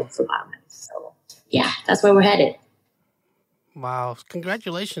 That's what I hope for Baramai. So yeah, that's where we're headed. Wow.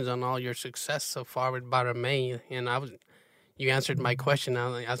 Congratulations on all your success so far with Baramai. And you answered my question. I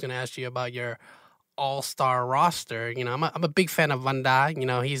was going to ask you about your all-star roster. I'm a big fan of Vanda.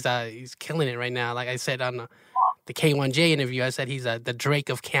 He's killing it right now. Like I said on the K1J interview, I said he's the Drake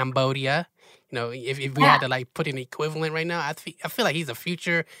of Cambodia. If we had to like put an equivalent right now, I feel like he's a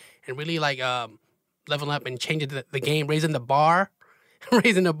future and really like leveling up and changing the game, raising the bar,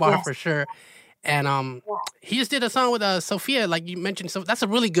 yes. For sure. And he just did a song with Sophia, like you mentioned. So that's a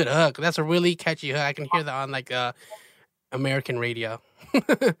really good hook. That's a really catchy hook. I can hear that on like American radio.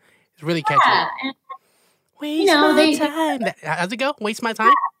 It's really catchy. Yeah. Waste my time. How's it go? Waste my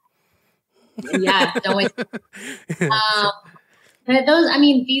time? Yeah, don't waste. But those, I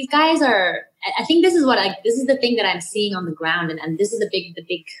mean, these guys are. I think this is this is the thing that I'm seeing on the ground, and this is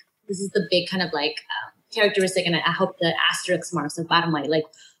this is the big kind of like characteristic, and I hope the asterisk marks of bottom line. Like,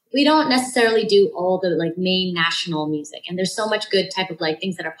 we don't necessarily do all the like main national music, and there's so much good type of like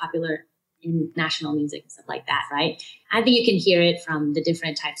things that are popular in national music and stuff like that, right? I think you can hear it from the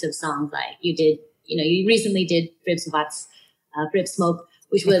different types of songs, like you did. You know, you recently did Rib Sabat's Rib Smoke,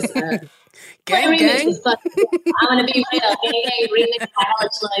 which was. Gang, gang. I'm gonna be real. Gang Gang remix by Ella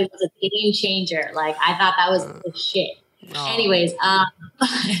Chloe was a game changer. Like, I thought that was the shit. Oh. Anyways,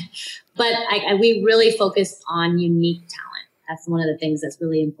 but we really focused on unique talent. That's one of the things that's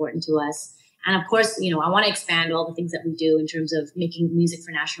really important to us. And of course, you know, I want to expand all the things that we do in terms of making music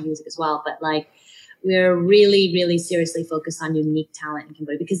for national music as well. But like, we're really, really seriously focused on unique talent in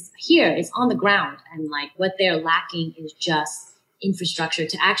Cambodia, because here it's on the ground, and like what they're lacking is just infrastructure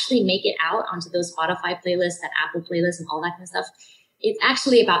to actually make it out onto those Spotify playlists, that Apple playlist, and all that kind of stuff. It's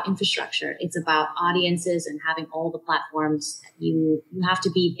actually about infrastructure. It's about audiences and having all the platforms. You have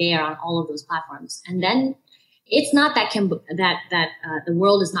to be there on all of those platforms. And then it's not that the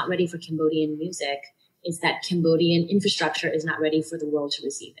world is not ready for Cambodian music. It's that Cambodian infrastructure is not ready for the world to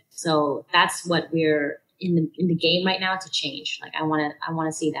receive it. So that's what we're in the game right now to change. Like, I want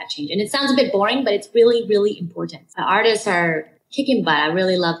to see that change. And it sounds a bit boring, but it's really, really important. The artists are kicking butt. I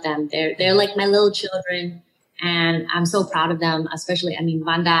really love them. They're like my little children, and I'm so proud of them. Especially, I mean,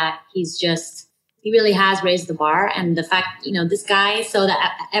 Vanda, he really has raised the bar. And the fact, you know, this guy, so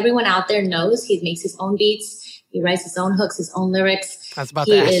that everyone out there knows, he makes his own beats, he writes his own hooks, his own lyrics. I was about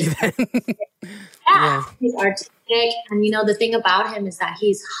to ask you that. Yeah, he's artistic. And you know, the thing about him is that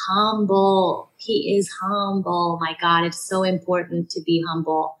he's humble. He is humble. My God, it's so important to be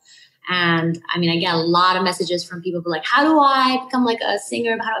humble. And I mean, I get a lot of messages from people who are like, how do I become like a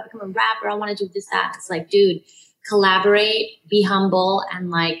singer? How do I become a rapper? I want to do this, that. It's like, dude, collaborate, be humble, and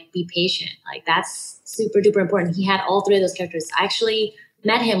like be patient. Like, that's super duper important. He had all three of those characters. I actually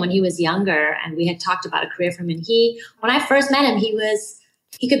met him when he was younger, and we had talked about a career for him. And when I first met him,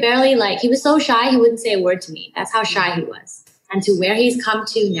 he could barely, like, he was so shy, he wouldn't say a word to me. That's how shy he was. And to where he's come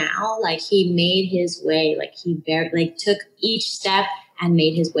to now, like, he made his way, like, he took each step and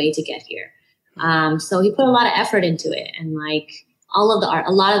made his way to get here. So he put a lot of effort into it. And like, all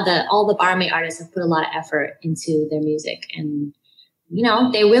the Barmay artists have put a lot of effort into their music. And, you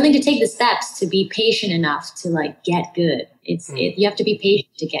know, they're willing to take the steps to be patient enough to like get good. You have to be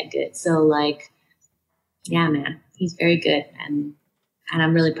patient to get good. So like, yeah, man, he's very good. And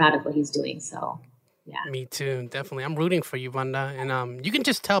I'm really proud of what he's doing. So, yeah. Me too, definitely. I'm rooting for you, Vanda. And you can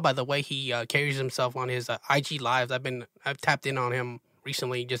just tell by the way he carries himself on his IG lives. I've tapped in on him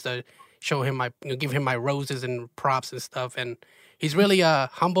recently just to show him give him my roses and props and stuff. And he's really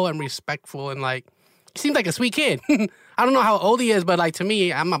humble and respectful, and like, he seems like a sweet kid. I don't know how old he is, but like, to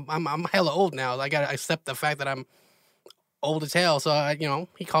me, I'm hella old now. I gotta accept the fact that I'm old as hell. So you know,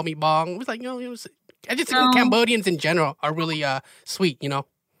 he called me bong. It was like, you know, I just think Cambodians in general are really sweet. You know,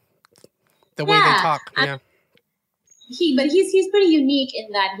 the way they talk. Yeah. But he's pretty unique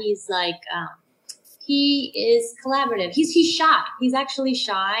in that he's like he is collaborative. He's shy. He's actually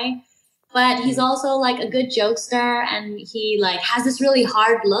shy, but he's also like a good jokester, and he like has this really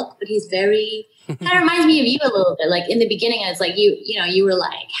hard look, but he's very kind of reminds me of you a little bit. Like in the beginning, it's like you were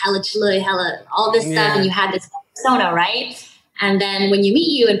like hella chloe, hella all this stuff, and you had this persona, right? And then when you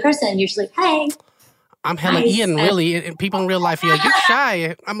meet you in person, you're just like, hey. I'm hella nice. Ian, really. And people in real life, you're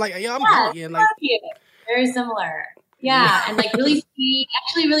shy. I'm like, yeah, I'm hella Ian. Like, very similar. Yeah, and like really sweet,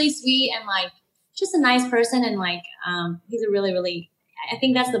 actually really sweet, and like just a nice person, and like he's a really, really. I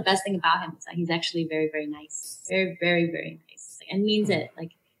think that's the best thing about him is that he's actually very, very nice, very, very, very nice, and means it.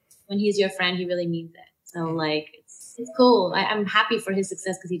 Like when he's your friend, he really means it. So like it's cool. I'm happy for his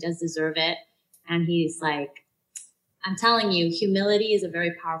success because he does deserve it, and he's like, I'm telling you, humility is a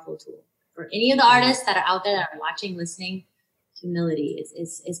very powerful tool. For any of the artists that are out there that are watching, listening, humility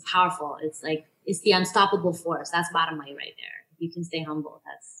is powerful. It's like, it's the unstoppable force. That's bottom line right there. If you can stay humble,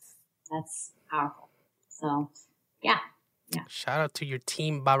 that's powerful. So, yeah. Shout out to your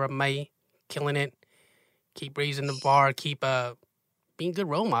team, Barmay, killing it. Keep raising the bar. Keep being good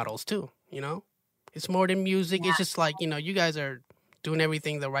role models too. You know, it's more than music. Yeah. It's just like, you know, you guys are doing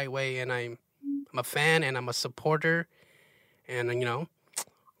everything the right way, and I'm a fan and I'm a supporter, and you know.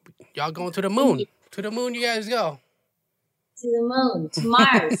 Y'all going to the moon. To the moon you guys go. To the moon. To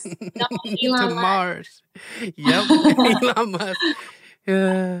Mars. No, Elon to Musk. Mars. Yep. Elon Musk.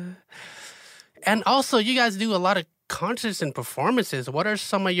 Yeah. And also, you guys do a lot of concerts and performances. What are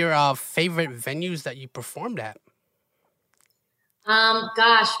some of your favorite venues that you performed at?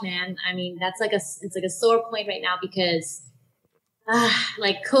 Gosh, man. I mean, it's like a sore point right now because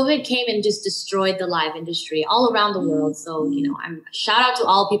like COVID came and just destroyed the live industry all around the world. So, I'm shout out to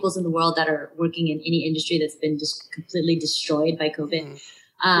all peoples in the world that are working in any industry that's been just completely destroyed by COVID.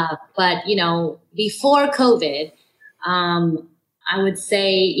 But, before COVID, I would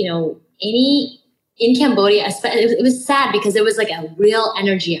say, in Cambodia, it was sad because there was like a real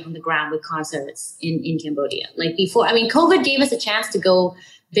energy on the ground with concerts in Cambodia. Like before, COVID gave us a chance to go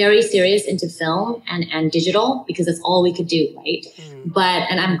very serious into film and digital because that's all we could do, right?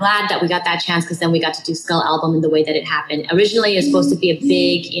 And I'm glad that we got that chance because then we got to do Skull album in the way that it happened. Originally, it was supposed to be a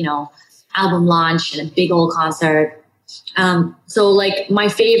big, album launch and a big old concert. So like my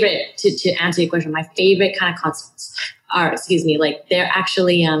favorite, to answer your question, my favorite kind of concerts are, like they're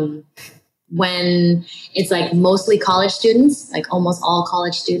actually when it's like mostly college students, like almost all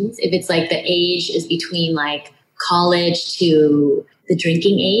college students. If it's like the age is between like college to the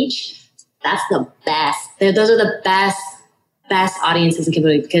drinking age, that's the best. Those are the best audiences in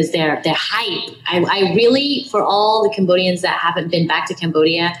Cambodia because they're hype. I really, for all the Cambodians that haven't been back to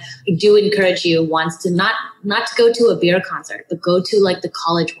Cambodia, I do encourage you once to not to go to a beer concert, but go to like the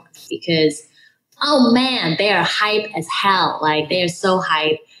college ones because, oh man, they are hype as hell. Like they are so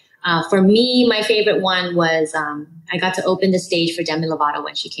hype. For me, my favorite one was I got to open the stage for Demi Lovato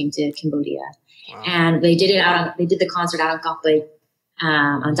when she came to Cambodia. Wow. And they did the concert out on Koh Pui,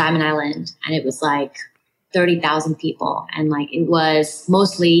 on Diamond Island, and it was like 30,000 people, and like it was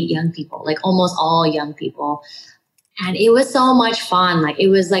mostly young people, like almost all young people, and it was so much fun. Like it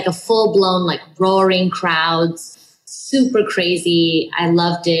was like a full blown like roaring crowds, super crazy. I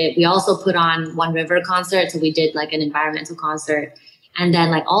loved it. We also put on One River concert, so we did like an environmental concert. And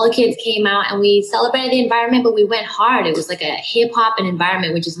then like all the kids came out and we celebrated the environment, but we went hard. It was like a hip hop and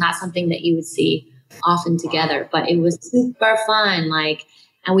environment, which is not something that you would see often together, but it was super fun. Like,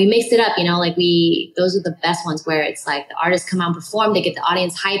 and we mixed it up, like those are the best ones where it's like the artists come out and perform, they get the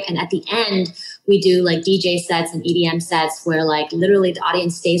audience hype. And at the end, we do like DJ sets and EDM sets where like literally the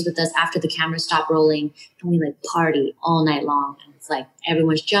audience stays with us after the cameras stop rolling and we like party all night long. And it's like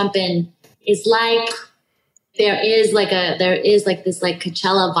everyone's jumping. It's like, there is like this like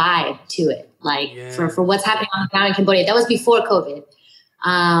Coachella vibe to it, like for what's happening on the ground in Cambodia. That was before COVID.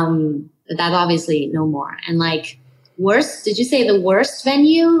 But that's obviously no more. And like worst, did you say the worst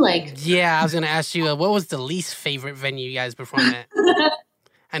venue? Like, yeah, I was going to ask you, what was the least favorite venue you guys performed at?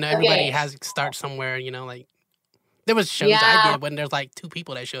 I know everybody has to start somewhere, like there was shows I did when there's like 2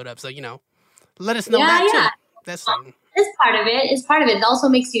 people that showed up. So, let us know that too. That's something. It's part of it. It also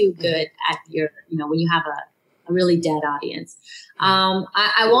makes you good at your, when you have a really dead audience.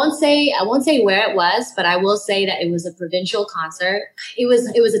 I won't say where it was, but I will say that it was a provincial concert. It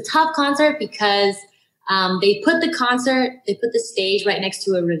was a tough concert because they put the stage right next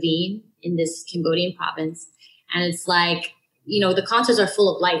to a ravine in this Cambodian province. And it's like, the concerts are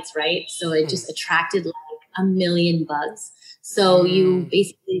full of lights, right? So it just attracted like 1 million bugs. So we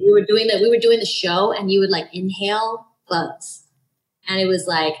were doing the show and you would like inhale bugs. And it was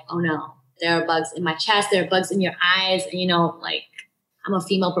like, oh no. There are bugs in my chest. There are bugs in your eyes. And, like I'm a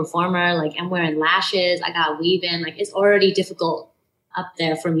female performer. Like I'm wearing lashes. I got weave in. Like it's already difficult up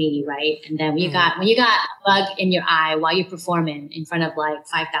there for me, right? And then when you got a bug in your eye while you're performing in front of like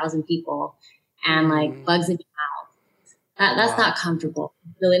 5,000 people and like bugs in your mouth, that's not comfortable.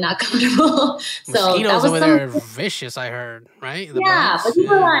 Really not comfortable. So mosquitoes over there are vicious. I heard, right? The bugs. But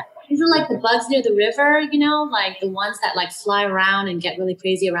these are like the bugs near the river, like the ones that like fly around and get really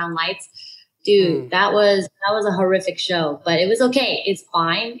crazy around lights. Dude, that was a horrific show, but it was okay. It's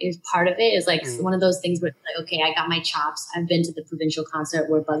fine. It was part of it. It's like one of those things where it's like, okay, I got my chops. I've been to the provincial concert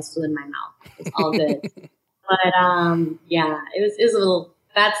where bugs flew in my mouth. It's all good. But it was a little.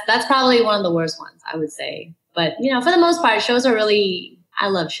 That's probably one of the worst ones, I would say. But for the most part, shows are really. I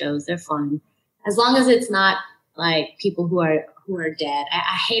love shows. They're fun, as long as it's not like people who are dead.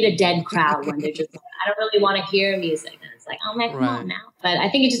 I hate a dead crowd when they're just. I don't really want to hear music. And it's like, oh man, come on now. But I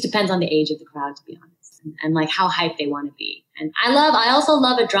think it just depends on the age of the crowd, to be honest, and like how hyped they want to be. And I also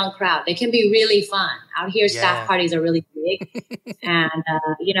love a drunk crowd. They can be really fun. Out here, staff parties are really big, and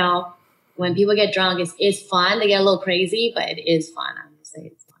when people get drunk, it's fun. They get a little crazy, but it is fun. I would say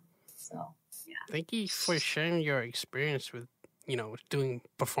it's fun. So yeah. Thank you for sharing your experience with doing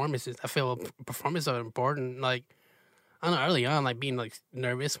performances. I feel performances are important. Like. I don't know, early on, like being like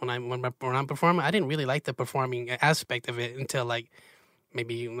nervous when I'm performing. I didn't really like the performing aspect of it until like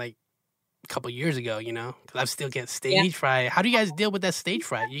maybe like a couple years ago, because I still get stage fright. How do you guys deal with that stage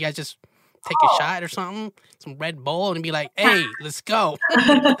fright? You guys just take a shot or something, some Red Bull, and be like, "Hey, let's go."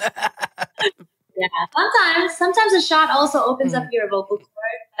 Sometimes a shot also opens up your vocal cord.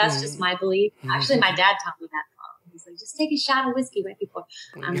 That's just my belief. Actually, my dad taught me that. He's like, just take a shot of whiskey right before.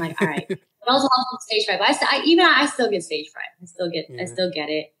 I'm like, all right. But also stage fright. But I still get stage fright. I still get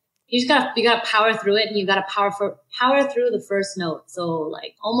it. You gotta power through it, and you gotta power through the first note. So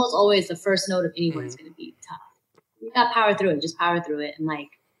like almost always the first note of anyone is gonna be tough. You gotta power through it. Just power through it, and like,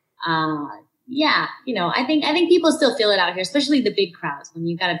 yeah, I think people still feel it out here, especially the big crowds. When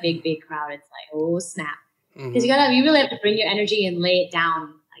you got a big crowd, it's like, oh snap, because you really have to bring your energy and lay it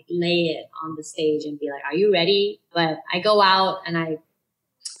down, like lay it on the stage and be like, are you ready? But I go out and I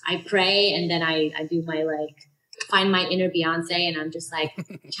pray, and then I do my like. Find my inner Beyonce, and I'm just like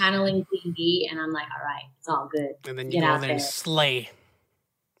channeling D&D, and I'm like, all right, it's all good. And then you go out there and slay.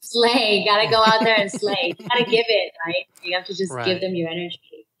 Gotta go out there and slay. You gotta give it, right? You have to just give them your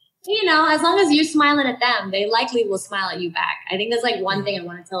energy. As long as you're smiling at them, they likely will smile at you back. I think that's like one thing I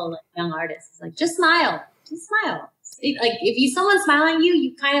want to tell like young artists. It's like, just smile. Like if someone's smiling at you,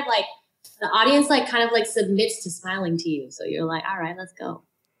 you kind of like, the audience like kind of like submits to smiling to you. So you're like, all right, let's go.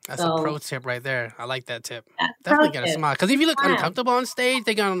 That's a pro tip right there. I like that tip. Definitely gotta smile, because if you look uncomfortable on stage,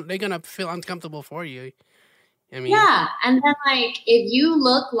 they're gonna feel uncomfortable for you. I mean, yeah, and then like if you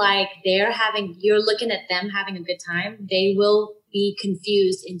look like you're looking at them having a good time, they will be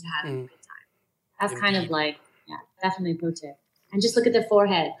confused into having a good time. That's kind of like, yeah, definitely a pro tip. And just look at their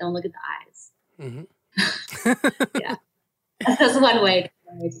forehead. Don't look at the eyes. Yeah, that's one way.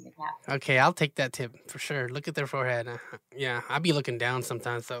 Okay, I'll take that tip for sure. Look at their forehead. Yeah, I'll be looking down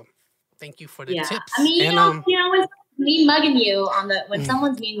sometimes. So, thank you for the tips. I mean, when someone's mean mugging you when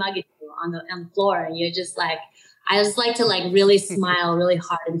someone's mean mugging you on the floor, and you're just like, I just like to like really smile really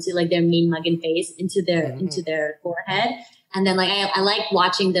hard into like their mean mugging face, into their forehead, and then like I like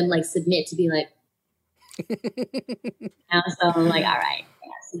watching them like submit to be like, and so I'm like, all right,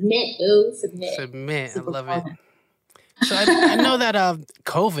 submit. I love it. So I know that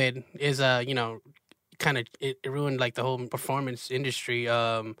COVID is kind of it ruined like the whole performance industry.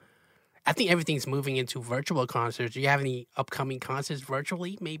 I think everything's moving into virtual concerts. Do you have any upcoming concerts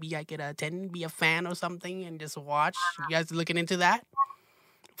virtually? Maybe I could attend, be a fan or something, and just watch. You guys looking into that?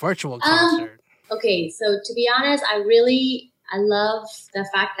 Virtual concert. Okay, so to be honest, I love the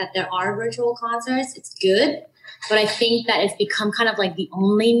fact that there are virtual concerts. It's good, but I think that it's become kind of like the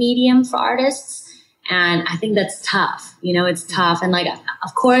only medium for artists. And I think that's tough. It's tough. And like,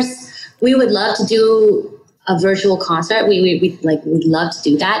 of course, we would love to do a virtual concert. We'd love to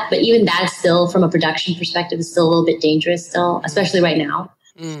do that. But even that is still, from a production perspective, is still a little bit dangerous still, especially right now.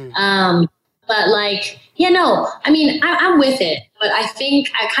 But like, I'm with it. But I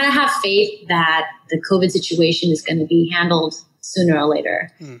think I kind of have faith that the COVID situation is going to be handled sooner or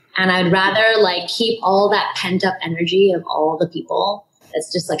later. And I'd rather like keep all that pent up energy of all the people. It's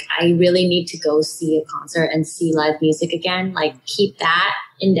just like, I really need to go see a concert and see live music again. Like, keep that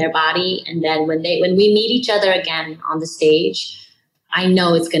in their body. And then when we meet each other again on the stage, I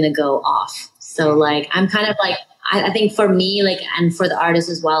know it's going to go off. So like, I'm kind of like, I think for me, like, and for the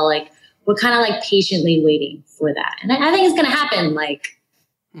artists as well, like, we're kind of like patiently waiting for that. And I think it's going to happen. Like,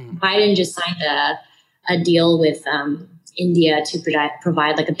 Biden just signed a deal with India to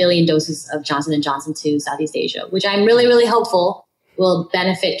provide like 1 billion doses of Johnson & Johnson to Southeast Asia, which I'm really, really hopeful will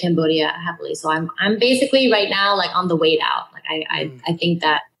benefit Cambodia heavily. So I'm basically right now like on the wait out. Like I think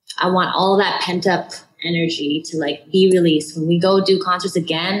that I want all that pent up energy to like be released. When we go do concerts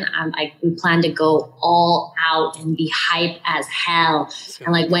again, we plan to go all out and be hype as hell.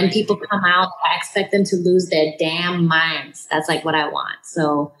 And like when people come out, I expect them to lose their damn minds. That's like what I want.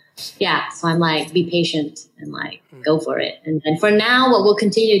 So yeah, so I'm like, be patient and like go for it. And for now, what we'll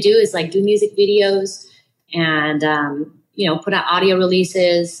continue to do is like do music videos and put out audio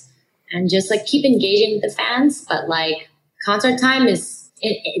releases and just like keep engaging with the fans. But like concert time is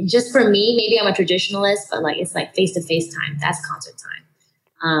just for me, maybe I'm a traditionalist, but like it's like face-to-face time. That's concert time.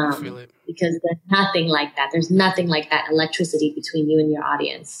 I feel it. Because there's nothing like that. There's nothing like that electricity between you and your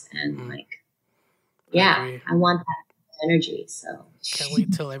audience. And like, yeah, I want that energy. So can't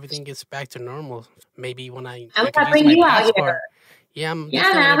wait till everything gets back to normal. Maybe when I gonna can bring use you my out passport. here. Yeah, I'm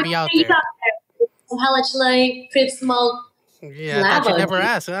definitely gonna be out there. Hella Chile, Crip Smoke. Yeah, I thought you never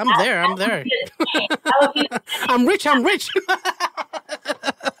asked. I'm there. I'm rich. I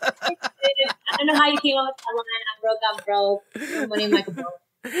don't know how you came up with that line. I'm broke. No money in my cabal.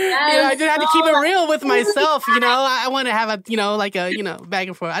 I just had to keep it real with myself. I want to have a, back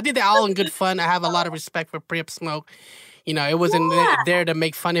and forth. I did that all in good fun. I have a lot of respect for Crip Smoke. It wasn't there to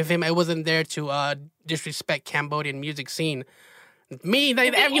make fun of him. It wasn't there to disrespect Cambodian music scene. Me,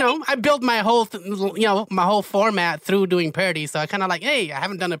 I built my whole, my whole format through doing parodies. So I kind of like, hey, I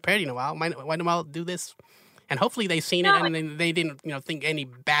haven't done a parody in a while. Why don't I do this? And hopefully they've seen it and they didn't, think any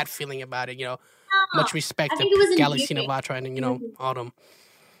bad feeling about it. much No, respect I to think it was Galaxy endearing. Navatra and, Autumn.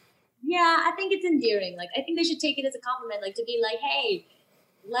 Yeah, I think it's endearing. Like, I think they should take it as a compliment, like to be like, hey,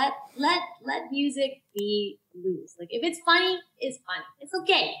 let music be loose. Like, if it's funny, it's funny. It's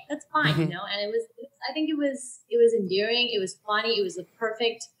okay. That's fine, Mhm. And I think it was endearing. It was funny. It was a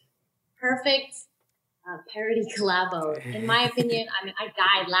perfect parody collabo. In my opinion, I mean, I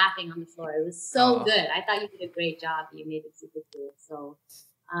died laughing on the floor. It was so Oh. good. I thought you did a great job. You made it super cool. So,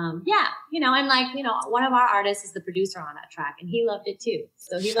 yeah, and like, one of our artists is the producer on that track, and he loved it too.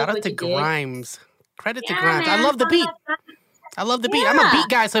 So he Shout loved out what to you did. Grimes. Credit to Yeah, Grimes. I man. love the beat. I love the beat. I'm a Yeah. beat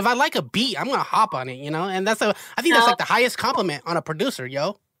guy, so if I like a beat, I'm gonna hop on it, And I think that's like the highest compliment on a producer,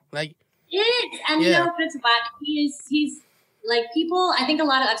 yo. Like, it is. And Chris Sabat, he's like, people, I think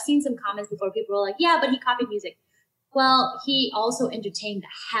I've seen some comments before, people are like, yeah, but he copied music. Well, he also entertained the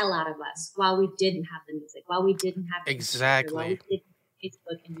hell out of us while we didn't have the music, while we didn't have the exactly, while we didn't have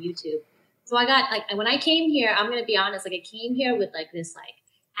Facebook and YouTube. So I got, like, when I came here, I'm gonna be honest, like, I came here with like this like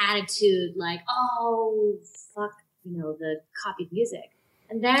attitude, like, oh fuck, the copied music.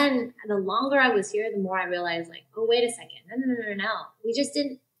 And then the longer I was here, the more I realized, like, oh, wait a second, no. We just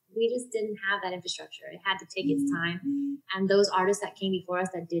didn't have that infrastructure. It had to take its time. And those artists that came before us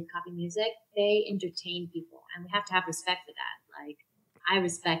that did copy music, they entertained people, and we have to have respect for that. Like, I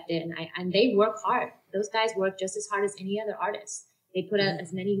respect it, and they work hard. Those guys work just as hard as any other artist. They put out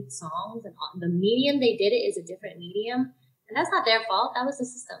as many songs, and the medium they did it is a different medium. And that's not their fault. That was the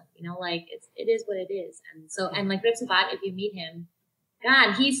system, like it is what it is. And so, and like Rip Sabat, if you meet him,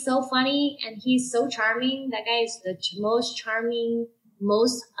 God, he's so funny and he's so charming. That guy is the most charming,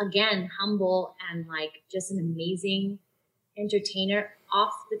 most, again, humble, and like just an amazing entertainer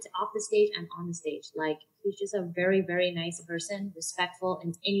off the stage and on the stage. Like, he's just a very, very nice person, respectful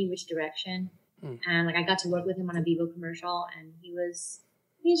in any which direction. And like, I got to work with him on a Vivo commercial, and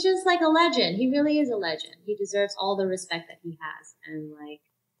he's just like a legend. He really is a legend. He deserves all the respect that he has. And like,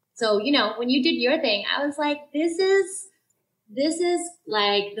 so, when you did your thing, I was like, this is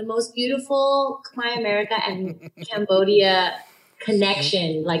like the most beautiful Khmer America and Cambodia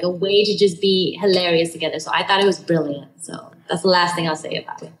connection, like a way to just be hilarious together. So I thought it was brilliant. So that's the last thing I'll say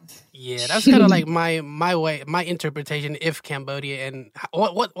about it. Yeah, that's kind of like my interpretation. If Cambodia, and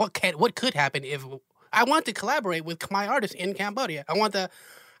what could happen if I want to collaborate with Khmer artists in Cambodia.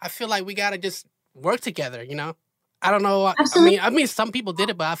 I feel like we gotta just work together. I don't know. Absolutely. I mean, some people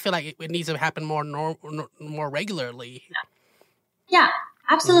did it, but I feel like it needs to happen more regularly. Yeah,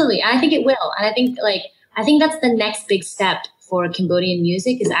 absolutely. And I think it will. And I think that's the next big step for Cambodian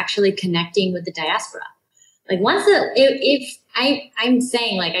music, is actually connecting with the diaspora. Like, I'm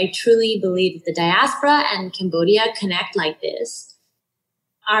saying, like, I truly believe if the diaspora and Cambodia connect like this,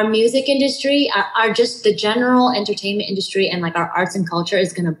 our music industry, our just the general entertainment industry, and like our arts and culture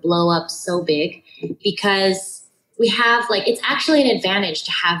is going to blow up so big, because we have, like, it's actually an advantage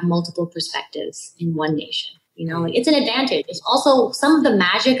to have multiple perspectives in one nation. Like, it's an advantage. It's also some of the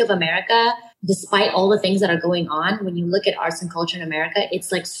magic of America, despite all the things that are going on. When you look at arts and culture in America,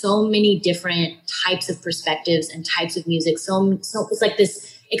 it's like so many different types of perspectives and types of music. So it's like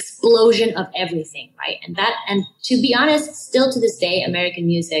this explosion of everything, right? And to be honest, still to this day, American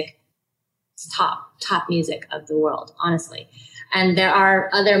music is top music of the world, honestly. And there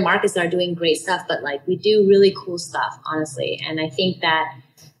are other markets that are doing great stuff, but like, we do really cool stuff, honestly. And I think that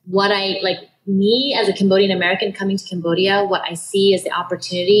me as a Cambodian American coming to Cambodia, what I see as the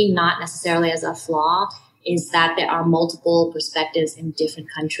opportunity, not necessarily as a flaw, is that there are multiple perspectives in different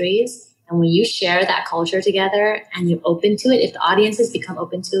countries. And when you share that culture together and you're open to it, if the audiences become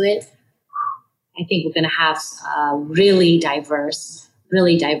open to it, I think we're going to have a really diverse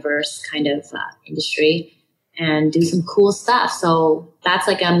kind of industry and do some cool stuff. So that's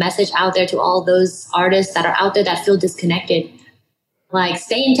like a message out there to all those artists that are out there that feel disconnected. Like,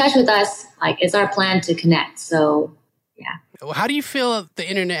 stay in touch with us. Like, it's our plan to connect. So, yeah. Well, how do you feel the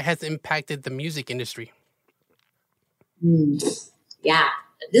internet has impacted the music industry? Yeah.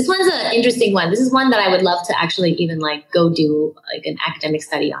 This one's an interesting one. This is one that I would love to actually even like go do like an academic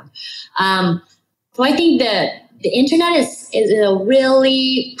study on. So I think the internet is a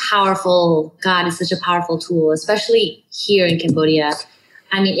really powerful, God, it's such a powerful tool, especially here in Cambodia.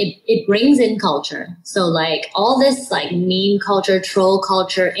 I mean, it brings in culture. So like all this like meme culture, troll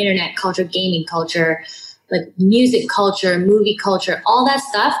culture, internet culture, gaming culture, like music culture, movie culture, all that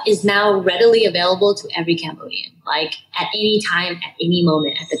stuff is now readily available to every Cambodian, like at any time, at any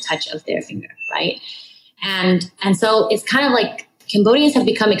moment, at the touch of their finger, right? And so it's kind of like Cambodians have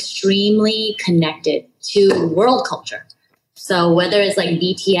become extremely connected to world culture. So whether it's like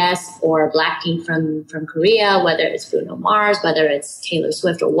BTS or Blackpink from Korea, whether it's Bruno Mars, whether it's Taylor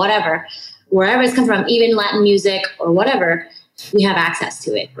Swift or whatever, wherever it's come from, even Latin music or whatever, we have access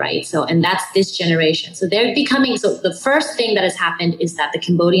to it, right? So, and that's this generation. So they're becoming, so the first thing that has happened is that the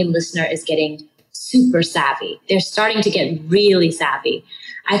Cambodian listener is getting super savvy. They're starting to get really savvy.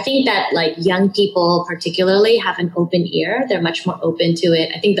 I think that like young people particularly have an open ear. They're much more open to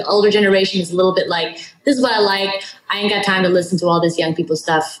it. I think the older generation is a little bit like, this is what I like. I ain't got time to listen to all this young people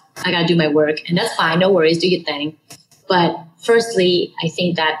stuff. I got to do my work. And that's fine. No worries. Do your thing. But firstly, I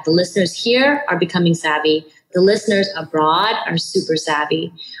think that the listeners here are becoming savvy. The listeners abroad are super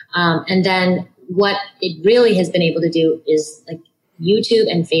savvy. And then what it really has been able to do is like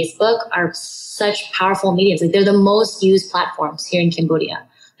YouTube and Facebook are such powerful mediums. Like they're the most used platforms here in Cambodia.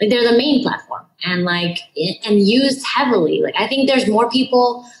 Like they're the main platform and used heavily. Like I think there's more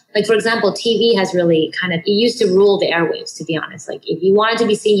people, like for example, TV has really it used to rule the airwaves, to be honest. Like if you wanted to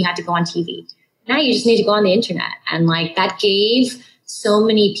be seen, you had to go on TV. Now you just need to go on the internet. And like that gave so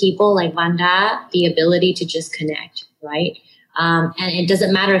many people like Vanda the ability to just connect, right? And it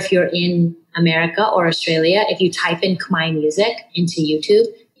doesn't matter if you're in America or Australia. If you type in Khmer music into YouTube,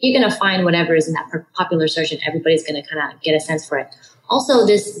 you're going to find whatever is in that popular search and everybody's going to kind of get a sense for it. Also,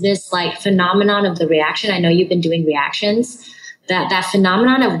 this like phenomenon of the reaction. I know you've been doing reactions. That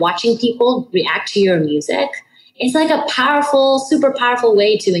phenomenon of watching people react to your music, it's like a powerful, super powerful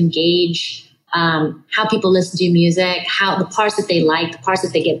way to engage how people listen to your music, how the parts that they like, the parts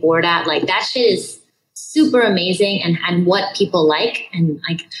that they get bored at. Like that shit is super amazing and what people like. And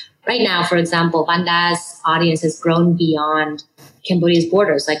like right now, for example, Vanda's audience has grown beyond Cambodia's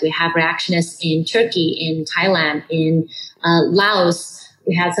borders. Like we have reactionists in Turkey, in Thailand, in Laos.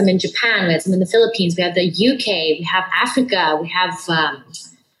 We had some in Japan. We had some in the Philippines. We have the UK. We have Africa. We have,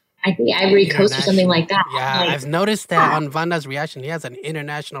 I think, Ivory Coast or something like that. Yeah, like, I've noticed that on Vanda's reaction. He has an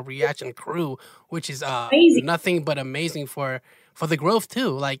international reaction crew, which is nothing but amazing for the growth too.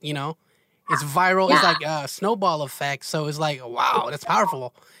 Like, you know, it's viral. Yeah. It's like a snowball effect. So it's like, wow, that's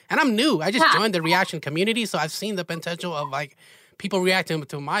powerful. And I'm new. I just joined the reaction community, so I've seen the potential of like people reacting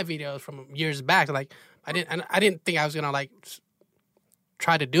to my videos from years back. Like I didn't think I was gonna like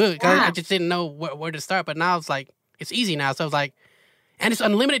try to do it because I just didn't know where to start. But now it's like it's easy now. So it's like, and it's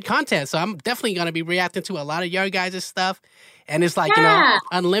unlimited content. So I'm definitely gonna be reacting to a lot of your guys' stuff. And it's like, you know,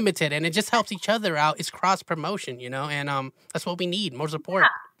 unlimited, and it just helps each other out. It's cross promotion, you know, and that's what we need, more support. Yeah.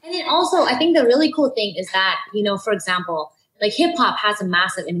 And then also, I think the really cool thing is that, you know, for example, like hip hop has a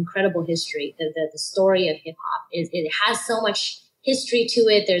massive and incredible history. The story of hip hop it has so much history to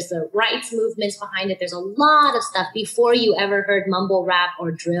it. There's the rights movements behind it. There's a lot of stuff before you ever heard mumble rap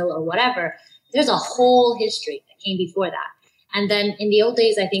or drill or whatever. There's a whole history that came before that. And then in the old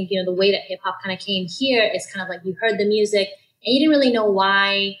days, I think, you know, the way that hip hop kind of came here is kind of like you heard the music and you didn't really know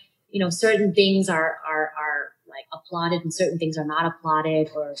why, you know, certain things are like applauded and certain things are not applauded,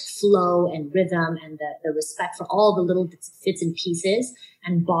 or flow and rhythm and the respect for all the little bits and pieces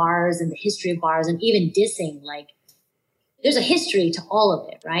and bars and the history of bars and even dissing. Like there's a history to all of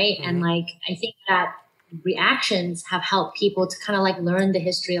it, right? Mm-hmm. And like I think that reactions have helped people to kind of like learn the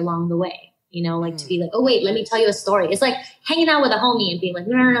history along the way, you know, like to be like, oh wait, let me tell you a story. It's like hanging out with a homie and being like,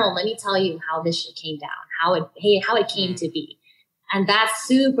 no, let me tell you how this shit came down, how it came to be. And that's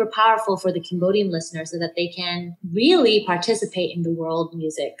super powerful for the Cambodian listener so that they can really participate in the world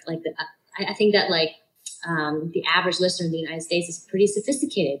music. Like I think that like the average listener in the United States is pretty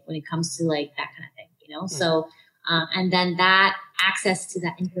sophisticated when it comes to like that kind of thing, you know? So, and then that access to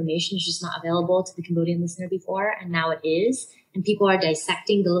that information is just not available to the Cambodian listener before. And now it is. And people are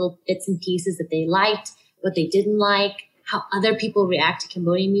dissecting the little bits and pieces that they liked, what they didn't like, how other people react to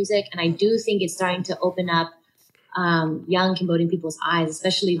Cambodian music. And I do think it's starting to open up young Cambodian people's eyes,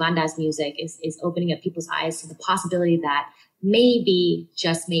 especially Vanda's music is opening up people's eyes to the possibility that maybe,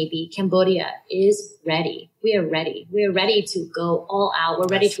 just maybe, Cambodia is ready. We are ready. We are ready to go all out. We're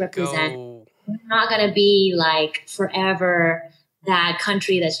ready to represent. We're not going to be like forever that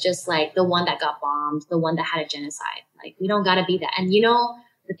country that's just like the one that got bombed, the one that had a genocide. Like we don't got to be that. And you know,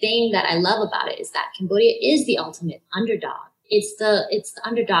 the thing that I love about it is that Cambodia is the ultimate underdog. It's the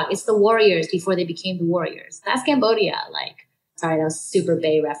underdog. It's the warriors before they became the warriors. That's Cambodia. Like, sorry, that was a super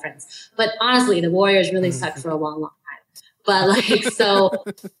Bay reference. But honestly, the warriors really sucked for a long, long time. But like, so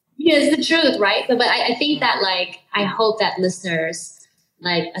yeah, it's the truth, right? But I think that like, I hope that listeners,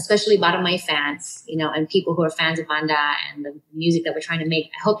 like, especially Baramai fans, you know, and people who are fans of Vanda and the music that we're trying to make,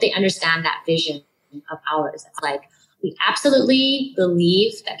 I hope they understand that vision of ours. It's like, we absolutely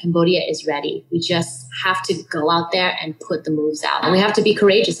believe that Cambodia is ready. We just have to go out there and put the moves out. And we have to be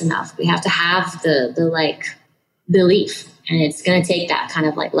courageous enough. We have to have the like belief. And it's going to take that kind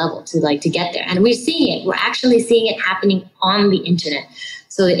of like level to get there. And we're seeing it. We're actually seeing it happening on the internet.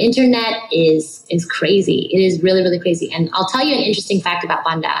 So the internet is crazy. It is really, really crazy. And I'll tell you an interesting fact about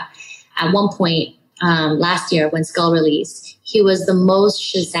Banda. At one point last year when Skull released, he was the most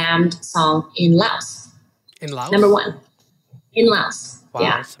Shazammed song in Laos. In Laos? Number 1. In Laos. Wow,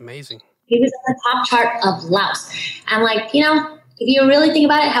 yeah. That's amazing. He was on the top chart of Laos. And like, you know, if you really think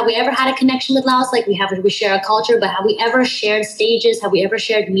about it, have we ever had a connection with Laos? Like we share a culture, but have we ever shared stages? Have we ever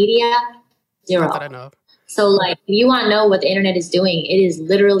shared media? Zero. Not that I know of. So like, if you want to know what the internet is doing, it is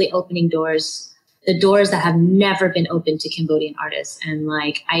literally opening doors, the doors that have never been opened to Cambodian artists. And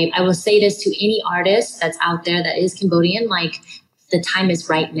like, I will say this to any artist that's out there that is Cambodian, like the time is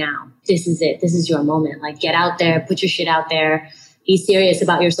right now. This is it. This is your moment. Like get out there, put your shit out there, be serious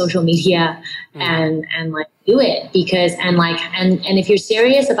about your social media and like do it because, and if you're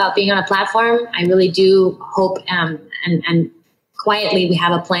serious about being on a platform, I really do hope, and quietly, we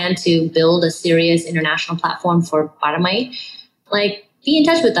have a plan to build a serious international platform for Paramay. Like, be in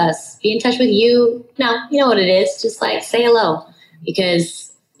touch with us. Be in touch with you. No, you know what it is. Just like say hello.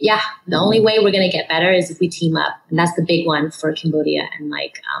 Because, yeah, the only way we're going to get better is if we team up. And that's the big one for Cambodia. And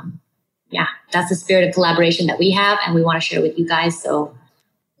like, yeah, that's the spirit of collaboration that we have. And we want to share with you guys. So,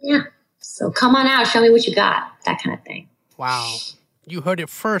 yeah. So come on out. Show me what you got. That kind of thing. Wow. You heard it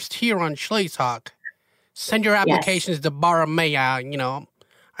first here on Shlay Talk. Send your applications to Paramay. You know,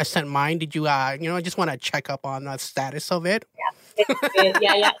 I sent mine. Did you, I just want to check up on the status of it. Yeah.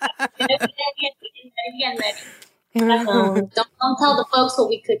 Don't tell the folks what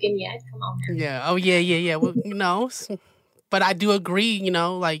we cooking yet. Come on. Yeah. Oh, yeah. Well, but I do agree,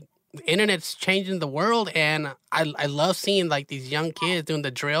 like, the internet's changing the world, and I love seeing, like, these young kids doing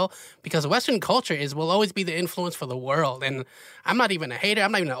the drill, because Western culture will always be the influence for the world, and I'm not even a hater.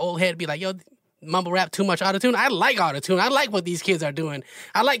 I'm not even an old head be like, yo, mumble rap too much autotune. I like autotune. I like what these kids are doing.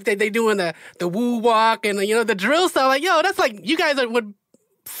 I like that they doing the woo walk and the drill stuff. Like, yo, that's like you guys would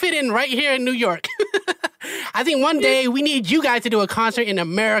fit in right here in New York. I think one day we need you guys to do a concert in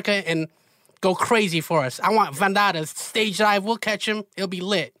America and go crazy for us. I want Vandada stage dive. We'll catch him. It'll be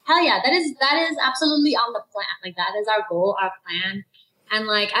lit. Hell yeah, that is absolutely on the plan. Like that is our goal, our plan. And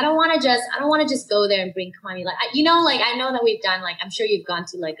like, I don't want to just go there and bring Khmer. Like, I know that we've done, like, I'm sure you've gone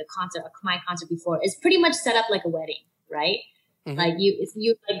to like a Khmer concert before. It's pretty much set up like a wedding, right? Mm-hmm. Like you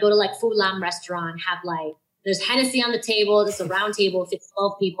like go to like Phu Lam restaurant, have like, there's Hennessy on the table. There's a round table, fits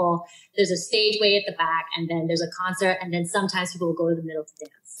 12 people. There's a stage way at the back, and then there's a concert. And then sometimes people will go to the middle to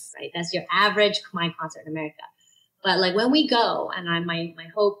dance, right? That's your average Khmer concert in America. But like when we go, and my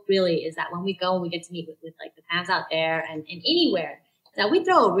hope really is that when we go and we get to meet with like the fans out there and anywhere, that we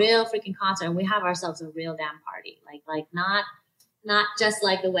throw a real freaking concert and we have ourselves a real damn party. Like not just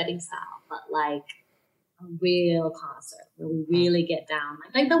like the wedding style, but like a real concert where we really get down.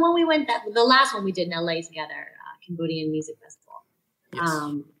 Like the one the last one we did in LA together, Cambodian Music Festival. Yes.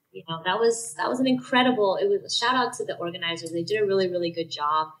 That was an incredible, it was a shout out to the organizers. They did a really, really good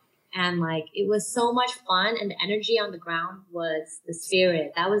job. And like, it was so much fun, and the energy on the ground was the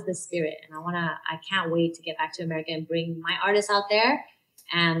spirit. That was the spirit. And I can't wait to get back to America and bring my artists out there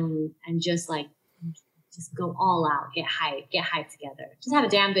and just go all out, get hyped together. Just have a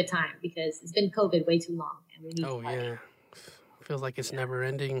damn good time, because it's been COVID way too long and we need to party. Yeah. Feels like it's never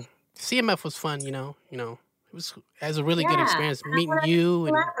ending. CMF was fun, it was a really good experience meeting you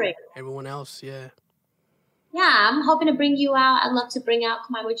and everyone else. Yeah. Yeah, I'm hoping to bring you out. I'd love to bring out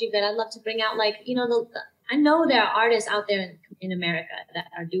Khmer Wujibet. I'd love to bring out I know there are artists out there in America that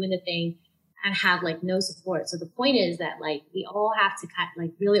are doing the thing and have like no support. So the point is that like we all have to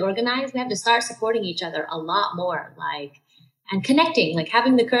really organize. We have to start supporting each other a lot more, and connecting, like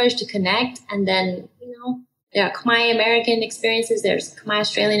having the courage to connect. And then, there are Khmer American experiences. There's Khmer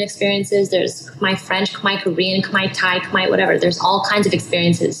Australian experiences. There's Khmer French, Khmer Korean, Khmer Thai, Khmer whatever. There's all kinds of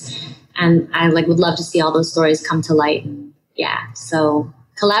experiences. And I would love to see all those stories come to light. Yeah. So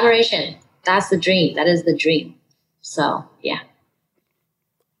collaboration, that's the dream. That is the dream. So, yeah.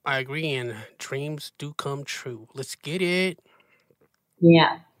 I agree. And dreams do come true. Let's get it.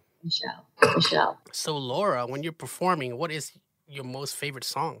 Yeah. For sure. So, Laura, when you're performing, what is your most favorite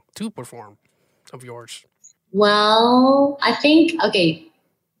song to perform of yours? Well, I think,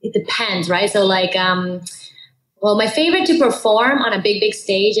 it depends, right? So well, my favorite to perform on a big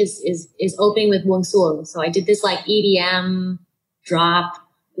stage is opening with Wung Sul. So I did this EDM drop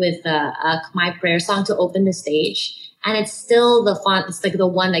with a Khmer prayer song to open the stage. And it's still it's like the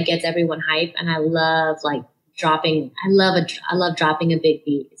one that gets everyone hype. And I love dropping a big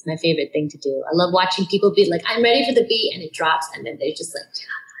beat. It's my favorite thing to do. I love watching people be like, I'm ready for the beat, and it drops, and then they just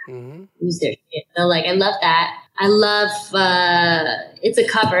lose their shit. So I love that. I love, it's a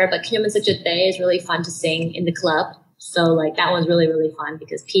cover, but Knyum and Such a Day is really fun to sing in the club. So like that was really, really fun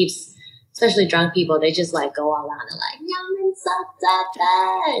because peeps, especially drunk people, they just like go all out and like, yum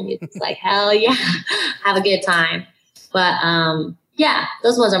and it's like, hell yeah, have a good time. But yeah,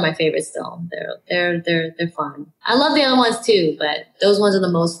 those ones are my favorites still. They're fun. I love the other ones too, but those ones are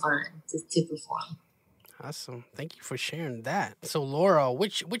the most fun to perform. Awesome. Thank you for sharing that. So Laura,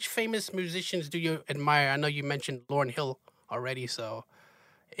 which famous musicians do you admire? I know you mentioned Lauryn Hill already, so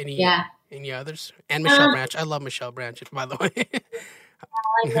Yeah. any others? And Michelle Branch. I love Michelle Branch, by the way.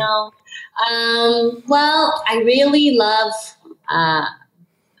 I know. Well, I really love.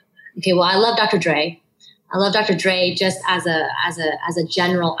 Okay, well, I love Dr. Dre. I love Dr. Dre just as a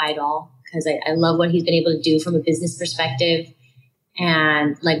general idol because I love what he's been able to do from a business perspective.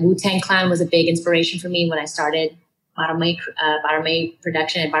 And like Wu-Tang Clan was a big inspiration for me when I started Barame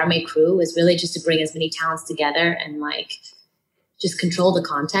production and Barame crew is really just to bring as many talents together and like just control the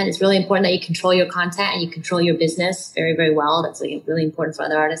content. It's really important that you control your content and you control your business very, very well. That's like really important for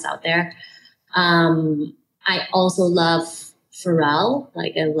other artists out there. I also love Pharrell.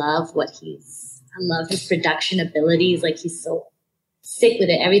 Like I love his production abilities. Like he's so sick with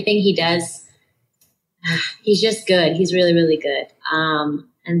it. Everything he does, he's just good. He's really, really good.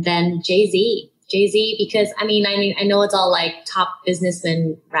 And then Jay-Z, because I mean, I know it's all like top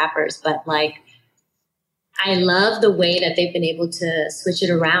businessmen rappers, but like, I love the way that they've been able to switch it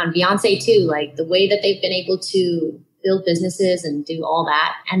around. Beyonce too, like the way that they've been able to build businesses and do all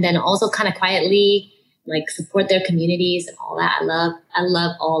that. And then also kind of quietly like support their communities and all that. I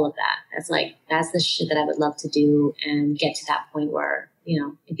love all of that. That's the shit that I would love to do and get to that point where, you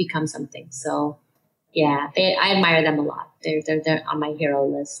know, it becomes something. So yeah, I admire them a lot. They're on my hero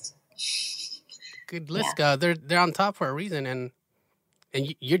list. Good list. Yeah. They're on top for a reason, and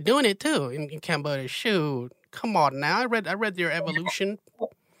you're doing it too in Cambodia. Shoot, come on now. I read your evolution.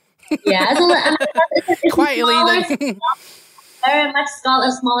 Yeah, it's quietly. Very much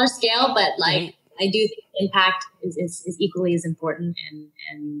a smaller scale, but like I do think impact is equally as important,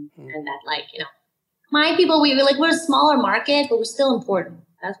 and that like you know, my people we're a smaller market, but we're still important.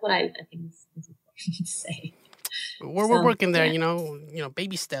 That's what I think is important to say. We're working there, you know,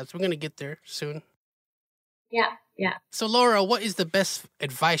 baby steps. We're gonna get there soon. Yeah. So Laura, what is the best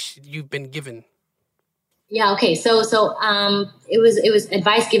advice you've been given? Yeah. Okay. So it was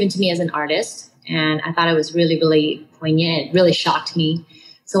advice given to me as an artist, and I thought it was really, really poignant. It really shocked me.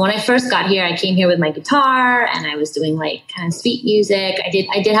 So when I first got here, I came here with my guitar, and I was doing like kind of sweet music. I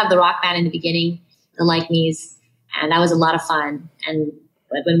did have the rock band in the beginning, the Like Me's, and that was a lot of fun. And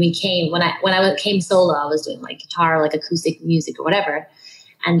but when I came solo, I was doing like guitar, like acoustic music or whatever.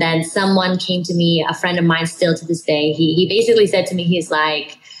 And then someone came to me, a friend of mine still to this day. He basically said to me, he's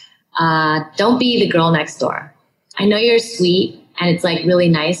like, don't be the girl next door. I know you're sweet and it's like really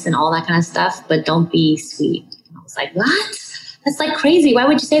nice and all that kind of stuff, but don't be sweet. And I was like, what? That's like crazy. Why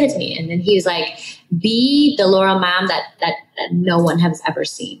would you say that to me? And then he was like, be the Laura Mam that no one has ever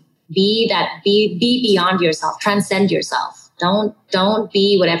seen. Be beyond yourself, transcend yourself. Don't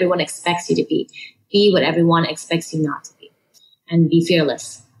be what everyone expects you to be. Be what everyone expects you not to be. And be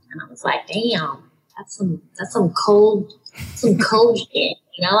fearless. And I was like, damn, that's some cold shit.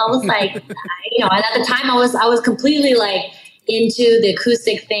 You know, I was like, you know, and at the time I was completely like into the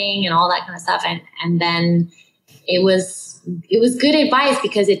acoustic thing and all that kind of stuff. And then it was good advice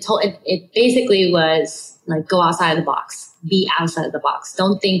because it basically was like, go outside of the box, be outside of the box.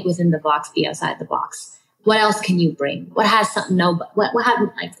 Don't think within the box, be outside the box. What else can you bring? What has something?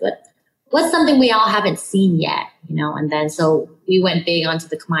 What's something we all haven't seen yet, you know? And then, so we went big onto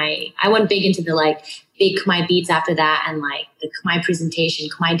the Khmer. I went big into the like big Khmer beats after that. And like the Khmer presentation,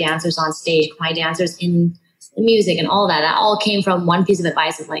 Khmer dancers on stage, Khmer dancers in the music and all that. That all came from one piece of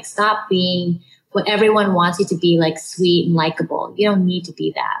advice of like, stop being what everyone wants you to be, like sweet and likable. You don't need to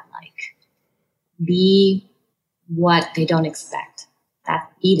be that. Like be what they don't expect.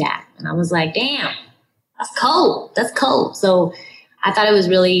 Be that. And I was like, damn, that's cold. That's cold. So I thought it was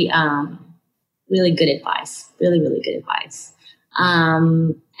really, really good advice. Really, really good advice.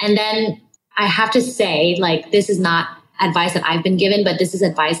 And then I have to say, like, this is not advice that I've been given, but this is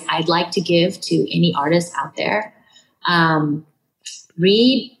advice I'd like to give to any artist out there.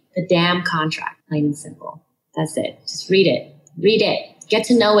 Read the damn contract, plain and simple. That's it. Just read it. Read it. Get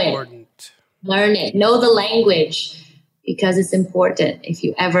to know it. Important. Learn it. Know the language. Because it's important. If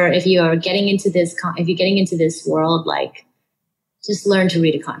you're getting into this world, like, just learn to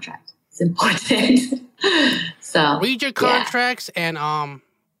read a contract. It's important. So read your contracts and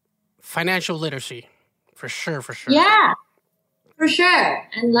financial literacy, for sure. Yeah, for sure.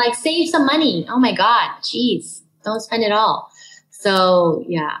 And like save some money. Oh my God, jeez, don't spend it all. So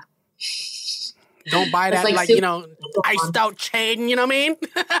yeah. Don't buy It's that, like, super iced out chain, you know what I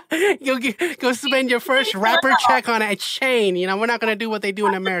mean? Go spend your first rapper check on a chain. We're not going to do what they do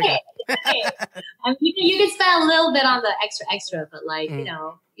in America. Okay. I mean, you can spend a little bit on the extra, but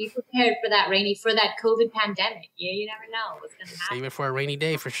be prepared for that COVID pandemic. You never know what's going to happen. Save it for a rainy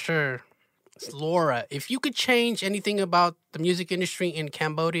day for sure. Laura, if you could change anything about the music industry in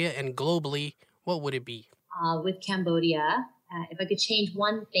Cambodia and globally, what would it be? With Cambodia, if I could change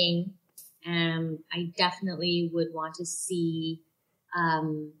one thing, I definitely would want to see,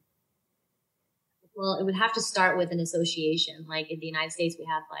 it would have to start with an association. Like in the United States, we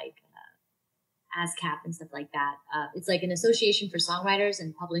have ASCAP and stuff like that. It's like an association for songwriters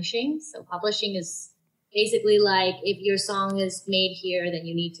and publishing. So publishing is basically like if your song is made here, then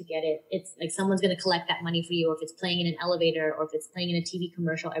you need to get it. It's like someone's going to collect that money for you, or if it's playing in an elevator, or if it's playing in a TV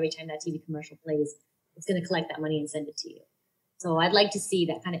commercial, every time that TV commercial plays, it's going to collect that money and send it to you. So I'd like to see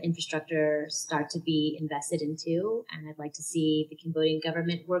that kind of infrastructure start to be invested into, and I'd like to see the Cambodian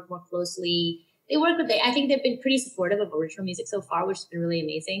government work more closely. I think they've been pretty supportive of original music so far, which has been really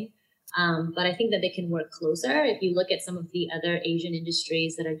amazing. But I think that they can work closer. If you look at some of the other Asian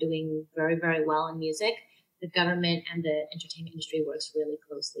industries that are doing very, very well in music, the government and the entertainment industry works really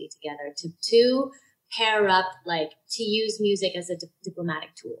closely together to pair up, to use music as a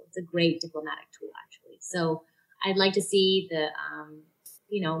diplomatic tool. It's a great diplomatic tool, actually. So I'd like to see the,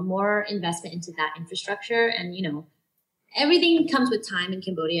 more investment into that infrastructure. And, everything comes with time in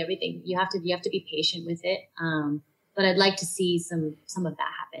Cambodia. Everything you have to be patient with it. But I'd like to see some of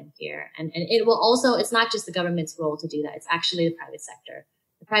that happen here. And it will also, it's not just the government's role to do that. It's actually the private sector.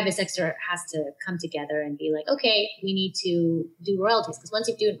 The private sector has to come together and be like, okay, we need to do royalties. Because once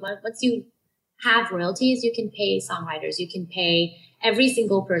you have royalties, you can pay songwriters, you can pay every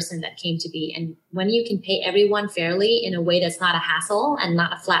single person that came to be. And when you can pay everyone fairly in a way that's not a hassle and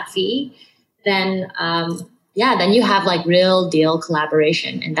not a flat fee, then then you have real deal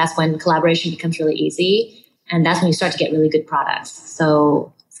collaboration. And that's when collaboration becomes really easy. And that's when you start to get really good products.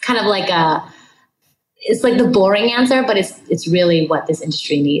 So it's kind of it's like the boring answer, but it's really what this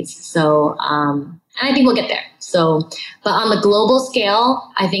industry needs. So, and I think we'll get there. So, but on the global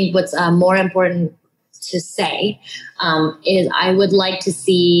scale, I think what's more important to say is I would like to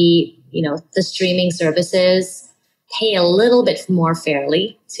see, the streaming services pay a little bit more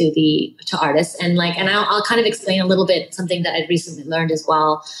fairly to artists. And I'll kind of explain a little bit something that I've recently learned as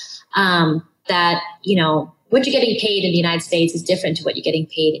well, that, what you're getting paid in the United States is different to what you're getting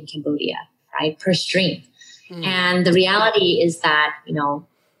paid in Cambodia, right? Per stream. And the reality is that,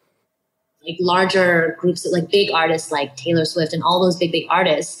 larger groups, big artists like Taylor Swift and all those big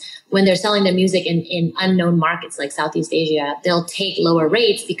artists, when they're selling their music in unknown markets like Southeast Asia, they'll take lower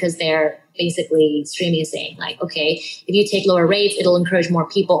rates because they're basically streaming is saying okay, if you take lower rates, it'll encourage more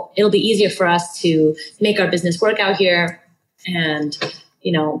people. It'll be easier for us to make our business work out here. And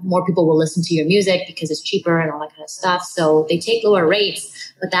more people will listen to your music because it's cheaper and all that kind of stuff. So they take lower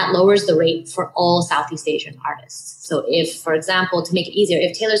rates, but that lowers the rate for all Southeast Asian artists. So if, for example, to make it easier,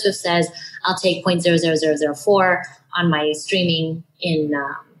 if Taylor Swift says, I'll take 0.00004 on my streaming in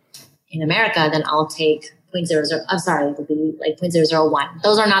America, then I'll take 0.00, I'm sorry, it'll be 0.001.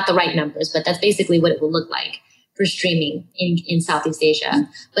 Those are not the right numbers, but that's basically what it will look like for streaming in Southeast Asia.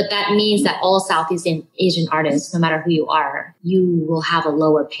 But that means that all Southeast Asian artists, no matter who you are, you will have a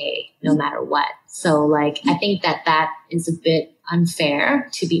lower pay no matter what. So I think that is a bit unfair,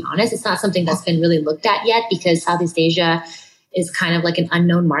 to be honest. It's not something that's been really looked at yet because Southeast Asia is kind of an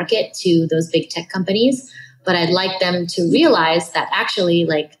unknown market to those big tech companies. But I'd like them to realize that actually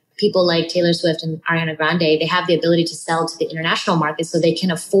people like Taylor Swift and Ariana Grande, they have the ability to sell to the international market so they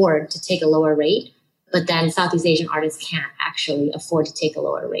can afford to take a lower rate. But then Southeast Asian artists can't actually afford to take a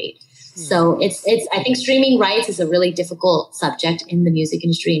lower rate. So it's I think streaming rights is a really difficult subject in the music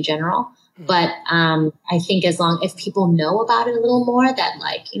industry in general. But I think if people know about it a little more, that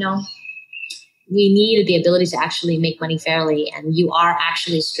we need the ability to actually make money fairly, and you are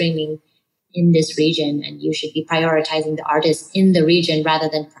actually streaming in this region, and you should be prioritizing the artists in the region rather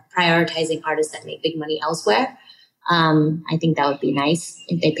than prioritizing artists that make big money elsewhere. I think that would be nice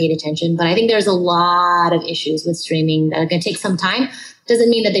if they paid attention. But I think there's a lot of issues with streaming that are going to take some time. Doesn't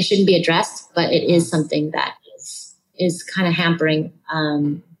mean that they shouldn't be addressed, but it is something that is kind of hampering,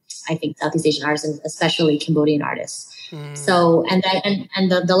 I think, Southeast Asian artists, and especially Cambodian artists. So, and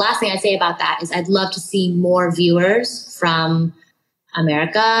the last thing I'd say about that is I'd love to see more viewers from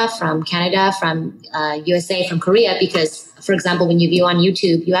America, from Canada, from USA, from Korea, because, for example, when you view on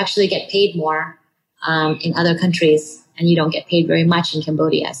YouTube, you actually get paid more in other countries and you don't get paid very much in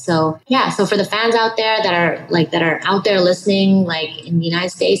Cambodia. So yeah, so for the fans out there that are out there listening, like in the United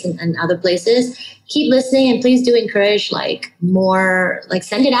States and other places, keep listening, and please do encourage like more, like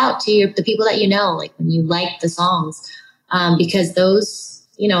send it out to the people that you know, like when you like the songs, because those,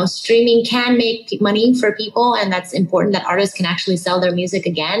 you know, streaming can make money for people, and that's important that artists can actually sell their music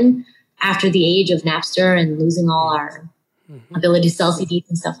again after the age of Napster and losing all our ability to sell CDs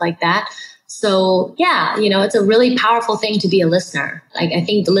and stuff like that. So yeah, you know, it's a really powerful thing to be a listener. Like, I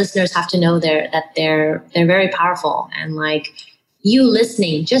think the listeners have to know that they're very powerful, and like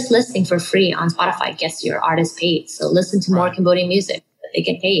just listening for free on Spotify gets your artist paid. So listen to more Cambodian music that they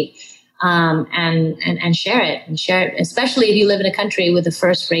get paid, and share it, especially if you live in a country with a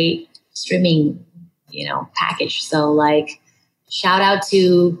first-rate streaming, you know, package. So like, shout out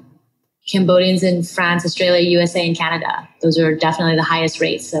to Cambodians in France, Australia, USA, and Canada. Those are definitely the highest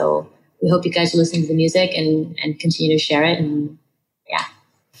rates. So we hope you guys are listening to the music and continue to share it, and yeah,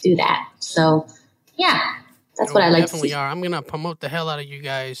 do that. So yeah, that's what I like to see. Definitely are. I'm gonna promote the hell out of you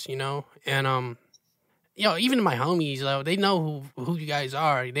guys, you know, and you know, even my homies, they know who you guys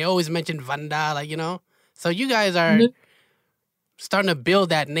are. They always mention Vanda, like, you know. So you guys are starting to build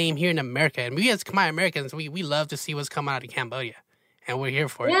that name here in America, and we as Khmer Americans, we love to see what's coming out of Cambodia, and we're here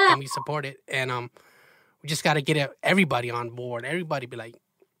for it, and we support it, and we just got to get everybody on board. Everybody be like,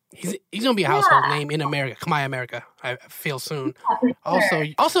 he's gonna be a household name in America, Khmer America. I feel soon.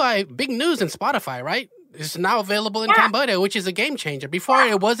 Also, big news in Spotify, right? It's now available in Cambodia, which is a game changer. Before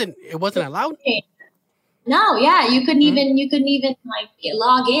it wasn't allowed. No, yeah, you couldn't even like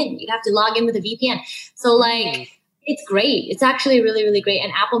log in. You'd have to log in with a VPN. So like, it's great. It's actually really, really great.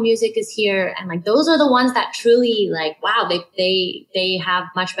 And Apple Music is here, and like those are the ones that truly like, wow, they have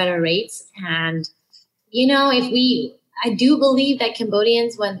much better rates. And you know, I do believe that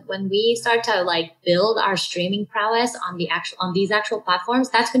Cambodians, when we start to like build our streaming prowess on these actual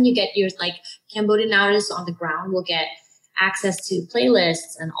platforms, that's when you get your like Cambodian artists on the ground will get access to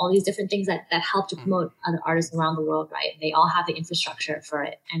playlists and all these different things that help to promote other artists around the world, right? They all have the infrastructure for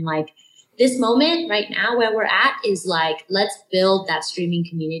it. And like this moment right now where we're at is like, let's build that streaming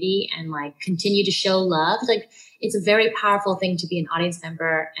community and like continue to show love. Like, it's a very powerful thing to be an audience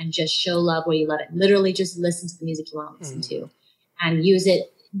member and just show love where you love it. Literally just listen to the music you want to listen to and use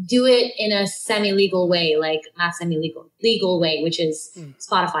it. Do it in a semi-legal way, like not legal way, which is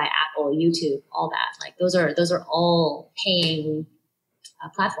Spotify, Apple, YouTube, all that. Like those are all paying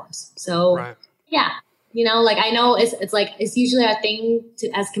platforms. So yeah, you know, like I know it's usually a thing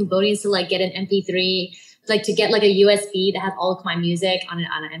as Cambodians to like get an MP3, like to get like a USB that has all of my music on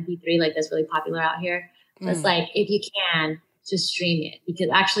an MP3. Like that's really popular out here. It's like, if you can, just stream it, because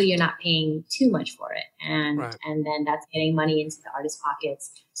actually you're not paying too much for it. And then that's getting money into the artist's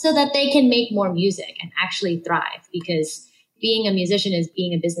pockets so that they can make more music and actually thrive. Because being a musician is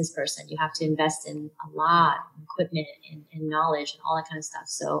being a business person. You have to invest in a lot of equipment and knowledge and all that kind of stuff.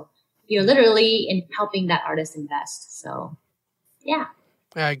 So you're literally in helping that artist invest. So yeah.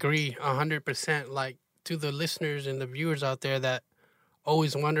 I agree 100%. Like, to the listeners and the viewers out there that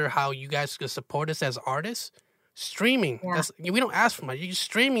always wonder how you guys could support us as artists, streaming. We don't ask for much.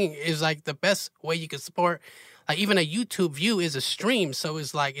 Streaming is like the best way you can support. Like, even a YouTube view is a stream, so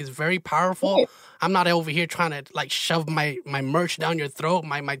it's like, it's very powerful. I'm not over here trying to like shove my merch down your throat,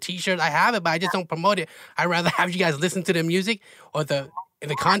 my t-shirt. I have it, but I just don't promote it. I'd rather have you guys listen to the music or the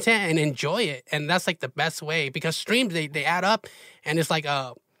content and enjoy it, and that's like the best way, because streams they add up, and it's like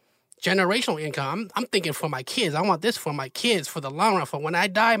a generational income. I'm thinking for my kids. I want this for my kids for the long run. For when I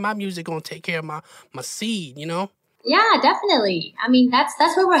die, my music gonna take care of my seed, you know? Yeah, definitely. I mean, that's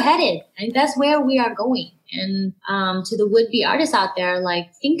where we're headed, and that's where we are going. And to the would-be artists out there,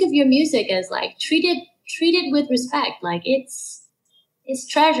 like, think of your music as like treat it with respect. Like, it's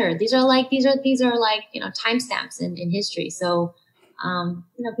treasure. These are like, you know, timestamps in history. So you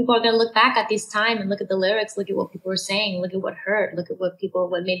know, people are going to look back at this time and look at the lyrics, look at what people were saying, look at what hurt, look at what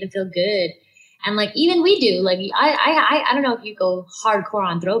made them feel good. And like, even we do, like, I don't know if you go hardcore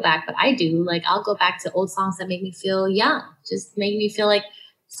on throwback, but I do. Like, I'll go back to old songs that make me feel young, just make me feel like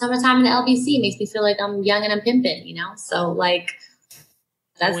summertime in the LBC makes me feel like I'm young and I'm pimping, you know? So like,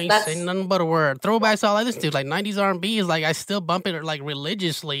 that's saying nothing but a word. Throwbacks, all I listen to, like 90s R&B is like, I still bump it like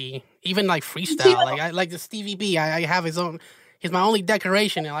religiously, even like freestyle. Like, I like the Stevie B. I have his own. He's my only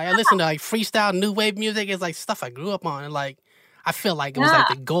decoration. And like, I listen to like freestyle, new wave music. It's like stuff I grew up on. And like, I feel like it was like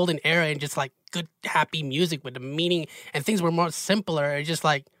the golden era and just like good, happy music with the meaning, and things were more simpler. It's just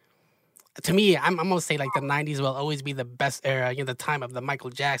like, to me, I'm going to say like the 90s will always be the best era. You know, the time of the Michael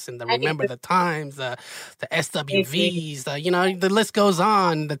Jackson, the Remember the Times, the SWVs, you know, the list goes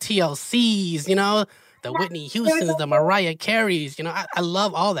on, the TLCs, you know, the Whitney Houstons, the Mariah Careys. You know, I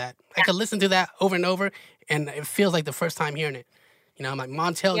love all that. I could listen to that over and over, and it feels like the first time hearing it. You know, I'm like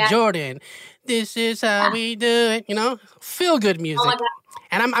Montel Jordan. This is how we do it. You know, feel good music. Oh my God.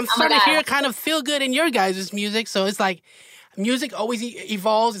 And I'm starting to hear kind of feel good in your guys' music. So it's like music always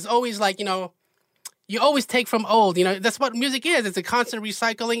evolves. It's always like, you know, you always take from old. You know, that's what music is. It's a constant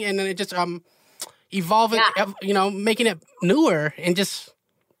recycling, and then it just evolving. You know, making it newer and just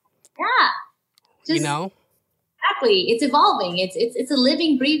you know. Exactly. It's evolving. It's a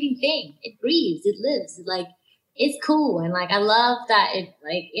living, breathing thing. It breathes. It lives. Like, it's cool. And like, I love that it,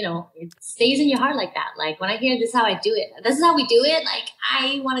 like, you know, it stays in your heart like that. Like, when I hear this is how I do it, this is how we do it. Like,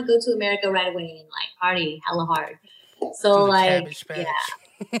 I want to go to America right away and like party hella hard. So like,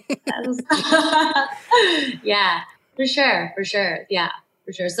 yeah, for sure. Yeah,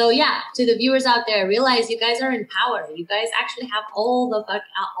 for sure. So yeah, to the viewers out there, realize you guys are in power. You guys actually have all the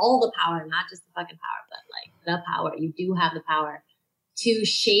power, not just the fucking power, but like the power. You do have the power to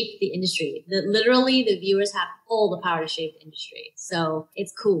shape the industry. Literally, the viewers have all the power to shape the industry. So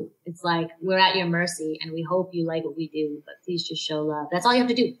it's cool. It's like, we're at your mercy, and we hope you like what we do, but please just show love. That's all you have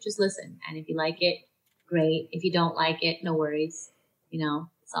to do. Just listen. And if you like it, great. If you don't like it, no worries. You know,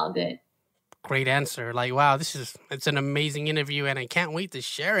 it's all good. Great answer. Like, wow, it's an amazing interview, and I can't wait to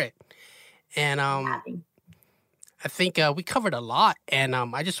share it. And I think we covered a lot, and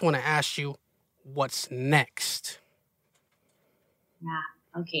I just want to ask you, what's next?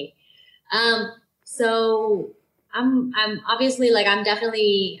 Yeah. Okay. So I'm obviously, like, I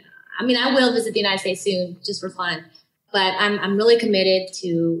will visit the United States soon just for fun, but I'm really committed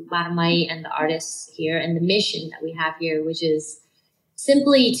to Maramai and the artists here and the mission that we have here, which is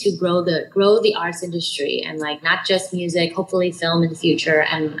simply to grow the arts industry, and like, not just music, hopefully film in the future,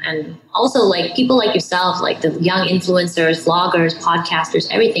 and also like people like yourself, like the young influencers, vloggers, podcasters,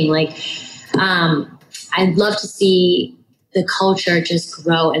 everything. Like, I'd love to see the culture just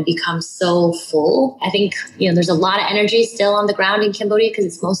grow and become so full. I think, you know, there's a lot of energy still on the ground in Cambodia because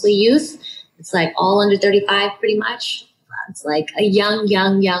it's mostly youth. It's like all under 35 pretty much. It's like a young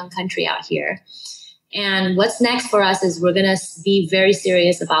country out here. And what's next for us is we're going to be very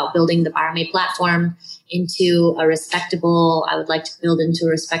serious about building the Baramay platform into a respectable, I would like to build into a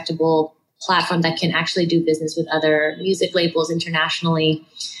respectable platform that can actually do business with other music labels internationally.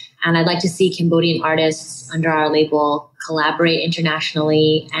 And I'd like to see Cambodian artists under our label collaborate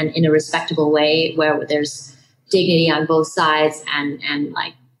internationally and in a respectable way where there's dignity on both sides and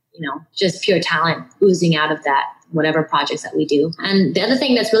like, you know, just pure talent oozing out of that, whatever projects that we do. And the other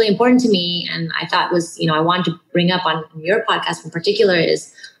thing that's really important to me, and I thought was, you know, I wanted to bring up on your podcast in particular,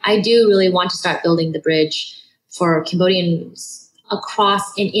 is I do really want to start building the bridge for Cambodians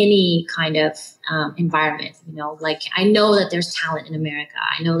across in any kind of environment. You know, like, I know that there's talent in America.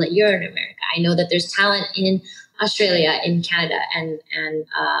 I know that you're in America. I know that there's talent in Australia, in Canada, and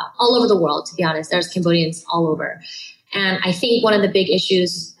all over the world, to be honest. There's Cambodians all over. And I think one of the big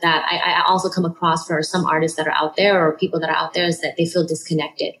issues that I also come across for some artists that are out there or people that are out there is that they feel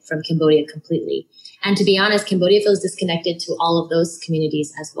disconnected from Cambodia completely. And to be honest, Cambodia feels disconnected to all of those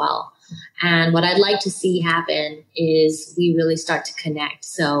communities as well. And what I'd like to see happen is we really start to connect.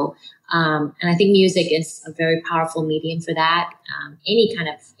 So, and I think music is a very powerful medium for that. Any kind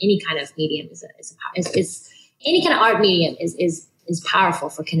of medium is any kind of art medium is powerful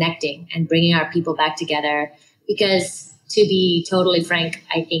for connecting and bringing our people back together. Because to be totally frank,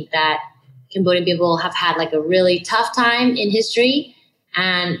 I think that Cambodian people have had like a really tough time in history,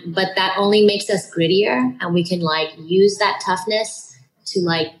 but that only makes us grittier, and we can like use that toughness to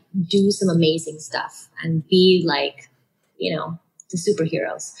like do some amazing stuff and be like, you know, the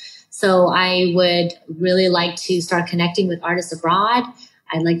superheroes. So I would really like to start connecting with artists abroad.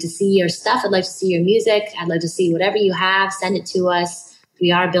 I'd like to see your stuff. I'd like to see your music. I'd like to see whatever you have. Send it to us.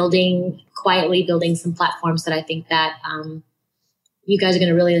 We are quietly building some platforms that I think that you guys are going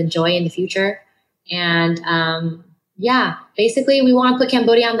to really enjoy in the future. And yeah, basically we want to put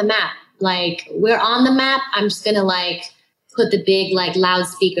Cambodia on the map. Like, we're on the map. I'm just going to like put the big like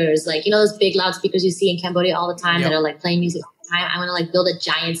loudspeakers, like, you know, those big loudspeakers you see in Cambodia all the time that are like playing music all the time. I want to like build a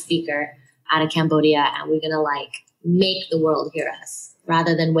giant speaker out of Cambodia, and we're going to like make the world hear us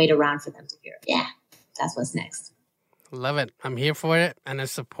rather than wait around for them to hear it. Yeah, that's what's next. Love it. I'm here for it, and I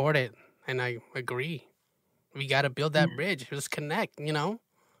support it, and I agree. We got to build that bridge. Just connect, you know?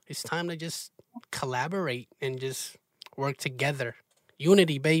 It's time to just collaborate and just work together.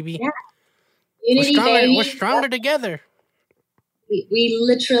 Unity, baby. Yeah. Unity, baby. We're stronger together. We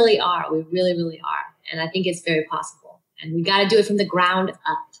literally are. We really, really are. And I think it's very possible. And we got to do it from the ground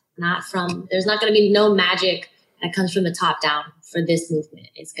up, there's not going to be no magic that comes from the top down for this movement.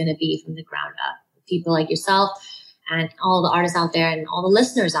 It's going to be from the ground up. people like yourself and all the artists out there and all the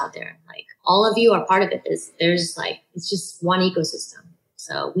listeners out there. Like all of you are part of it. There's like, it's just one ecosystem.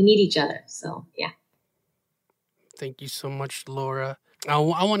 So we need each other. So yeah. Thank you so much, Laura. I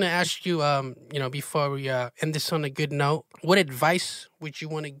want to ask you, before we end this on a good note, what advice would you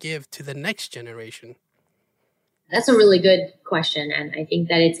want to give to the next generation? That's a really good question. And I think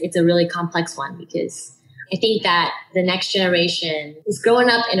that it's a really complex one, because I think that the next generation is growing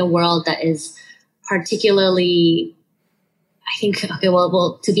up in a world that is particularly, I think, okay,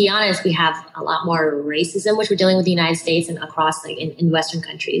 well, to be honest, we have a lot more racism, which we're dealing with in the United States and across like in Western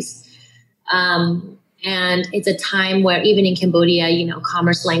countries. And it's a time where even in Cambodia,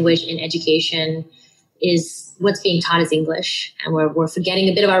 commerce, language, and education is what's being taught is English. And we're forgetting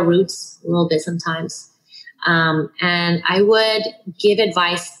a bit of our roots a little bit sometimes. And I would give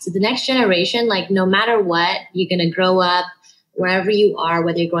advice to the next generation, like no matter what, you're going to grow up wherever you are,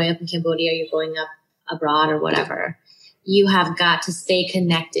 whether you're growing up in Cambodia or you're growing up abroad or whatever, you have got to stay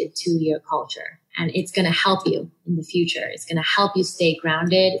connected to your culture. And it's going to help you in the future. It's going to help you stay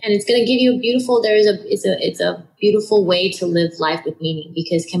grounded, and it's going to give you it's a beautiful way to live life with meaning,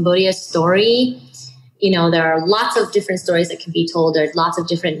 because Cambodia's story, there are lots of different stories that can be told. There's lots of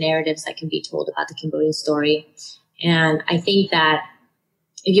different narratives that can be told about the Cambodian story. And I think that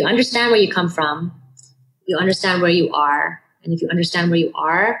if you understand where you come from, you understand where you are. And if you understand where you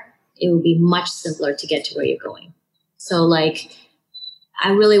are, it will be much simpler to get to where you're going. So like, I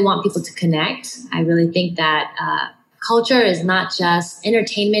really want people to connect. I really think that culture is not just,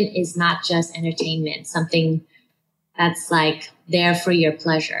 entertainment is not just entertainment, something that's like there for your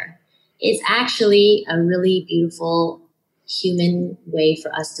pleasure. It's actually a really beautiful human way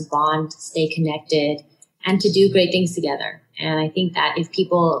for us to bond, stay connected, and to do great things together. And I think that if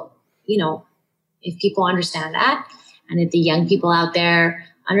people understand that, and if the young people out there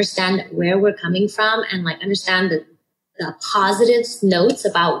understand where we're coming from and like understand the positive notes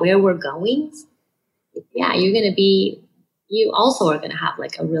about where we're going, yeah, you also are going to have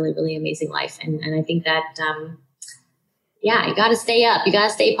like a really, really amazing life. And I think that, you got to stay up. You got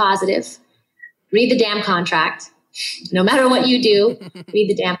to stay positive. Read the damn contract. No matter what you do, read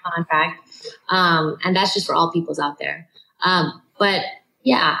the damn contract. And that's just for all peoples out there. But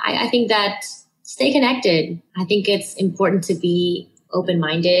yeah, I think that stay connected. I think it's important to be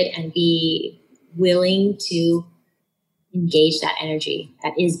open-minded and be willing to engage that energy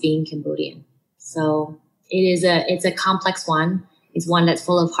that is being Cambodian. So it's a complex one. It's one that's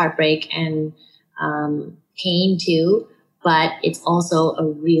full of heartbreak and pain too, but it's also a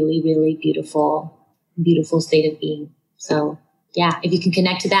really, really beautiful, beautiful state of being. So yeah, if you can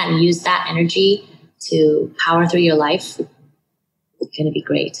connect to that and use that energy to power through your life, it's going to be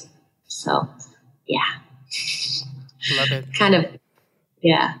great. So yeah. Love it. Kind of,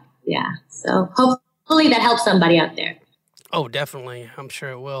 yeah. So hopefully that helps somebody out there. Oh, definitely. I'm sure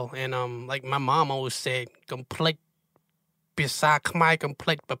it will. And like my mom always said, "Complete bisa Khmer,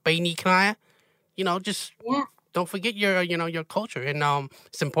 complete papani Khmer." Just don't forget your culture, and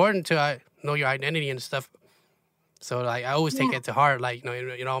it's important to know your identity and stuff. So like I always take it to heart. Like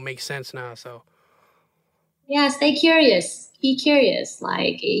it all makes sense now. So yeah, stay curious. Be curious.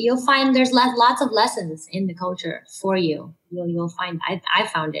 Like you'll find there's lots of lessons in the culture for you. You'll find. I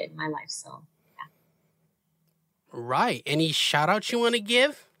found it in my life. So. Right. Any shout outs you want to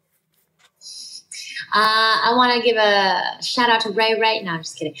give? I want to give a shout out to Ray Ray. No, I'm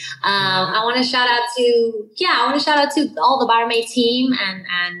just kidding. I want to shout out to all the Barmaid team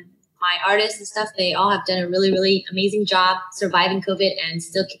and my artists and stuff. They all have done a really, really amazing job surviving COVID and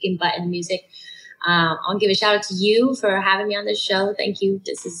still kicking butt in music. I'll give a shout out to you for having me on this show. Thank you.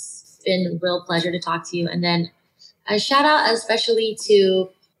 This has been a real pleasure to talk to you. And then a shout out especially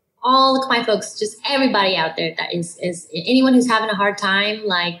to all the Khmer folks, just everybody out there that is anyone who's having a hard time,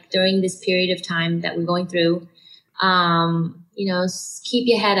 like during this period of time that we're going through, keep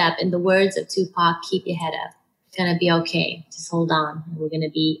your head up. In the words of Tupac, keep your head up. It's going to be okay. Just hold on. We're going to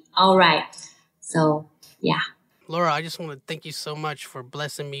be all right. So, yeah. Laura, I just want to thank you so much for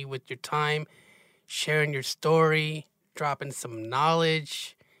blessing me with your time, sharing your story, dropping some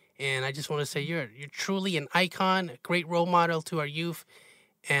knowledge. And I just want to say you're truly an icon, a great role model to our youth.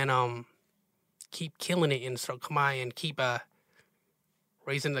 And keep killing it in Sro Khmer and keep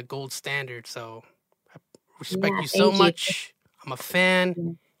raising the gold standard. So I respect you so much. I'm a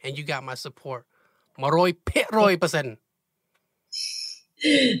fan, and you got my support. Maroy Pitroy percent.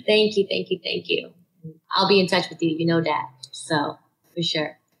 Thank you. I'll be in touch with you. You know that. So for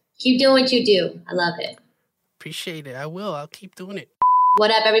sure. Keep doing what you do. I love it. Appreciate it. I will. I'll keep doing it. What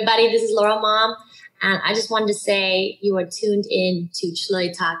up, everybody? This is Laura Mom. And I just wanted to say you are tuned in to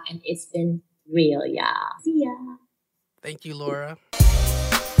Chloi Talk, and it's been real, yeah. See ya. Thank you, Laura.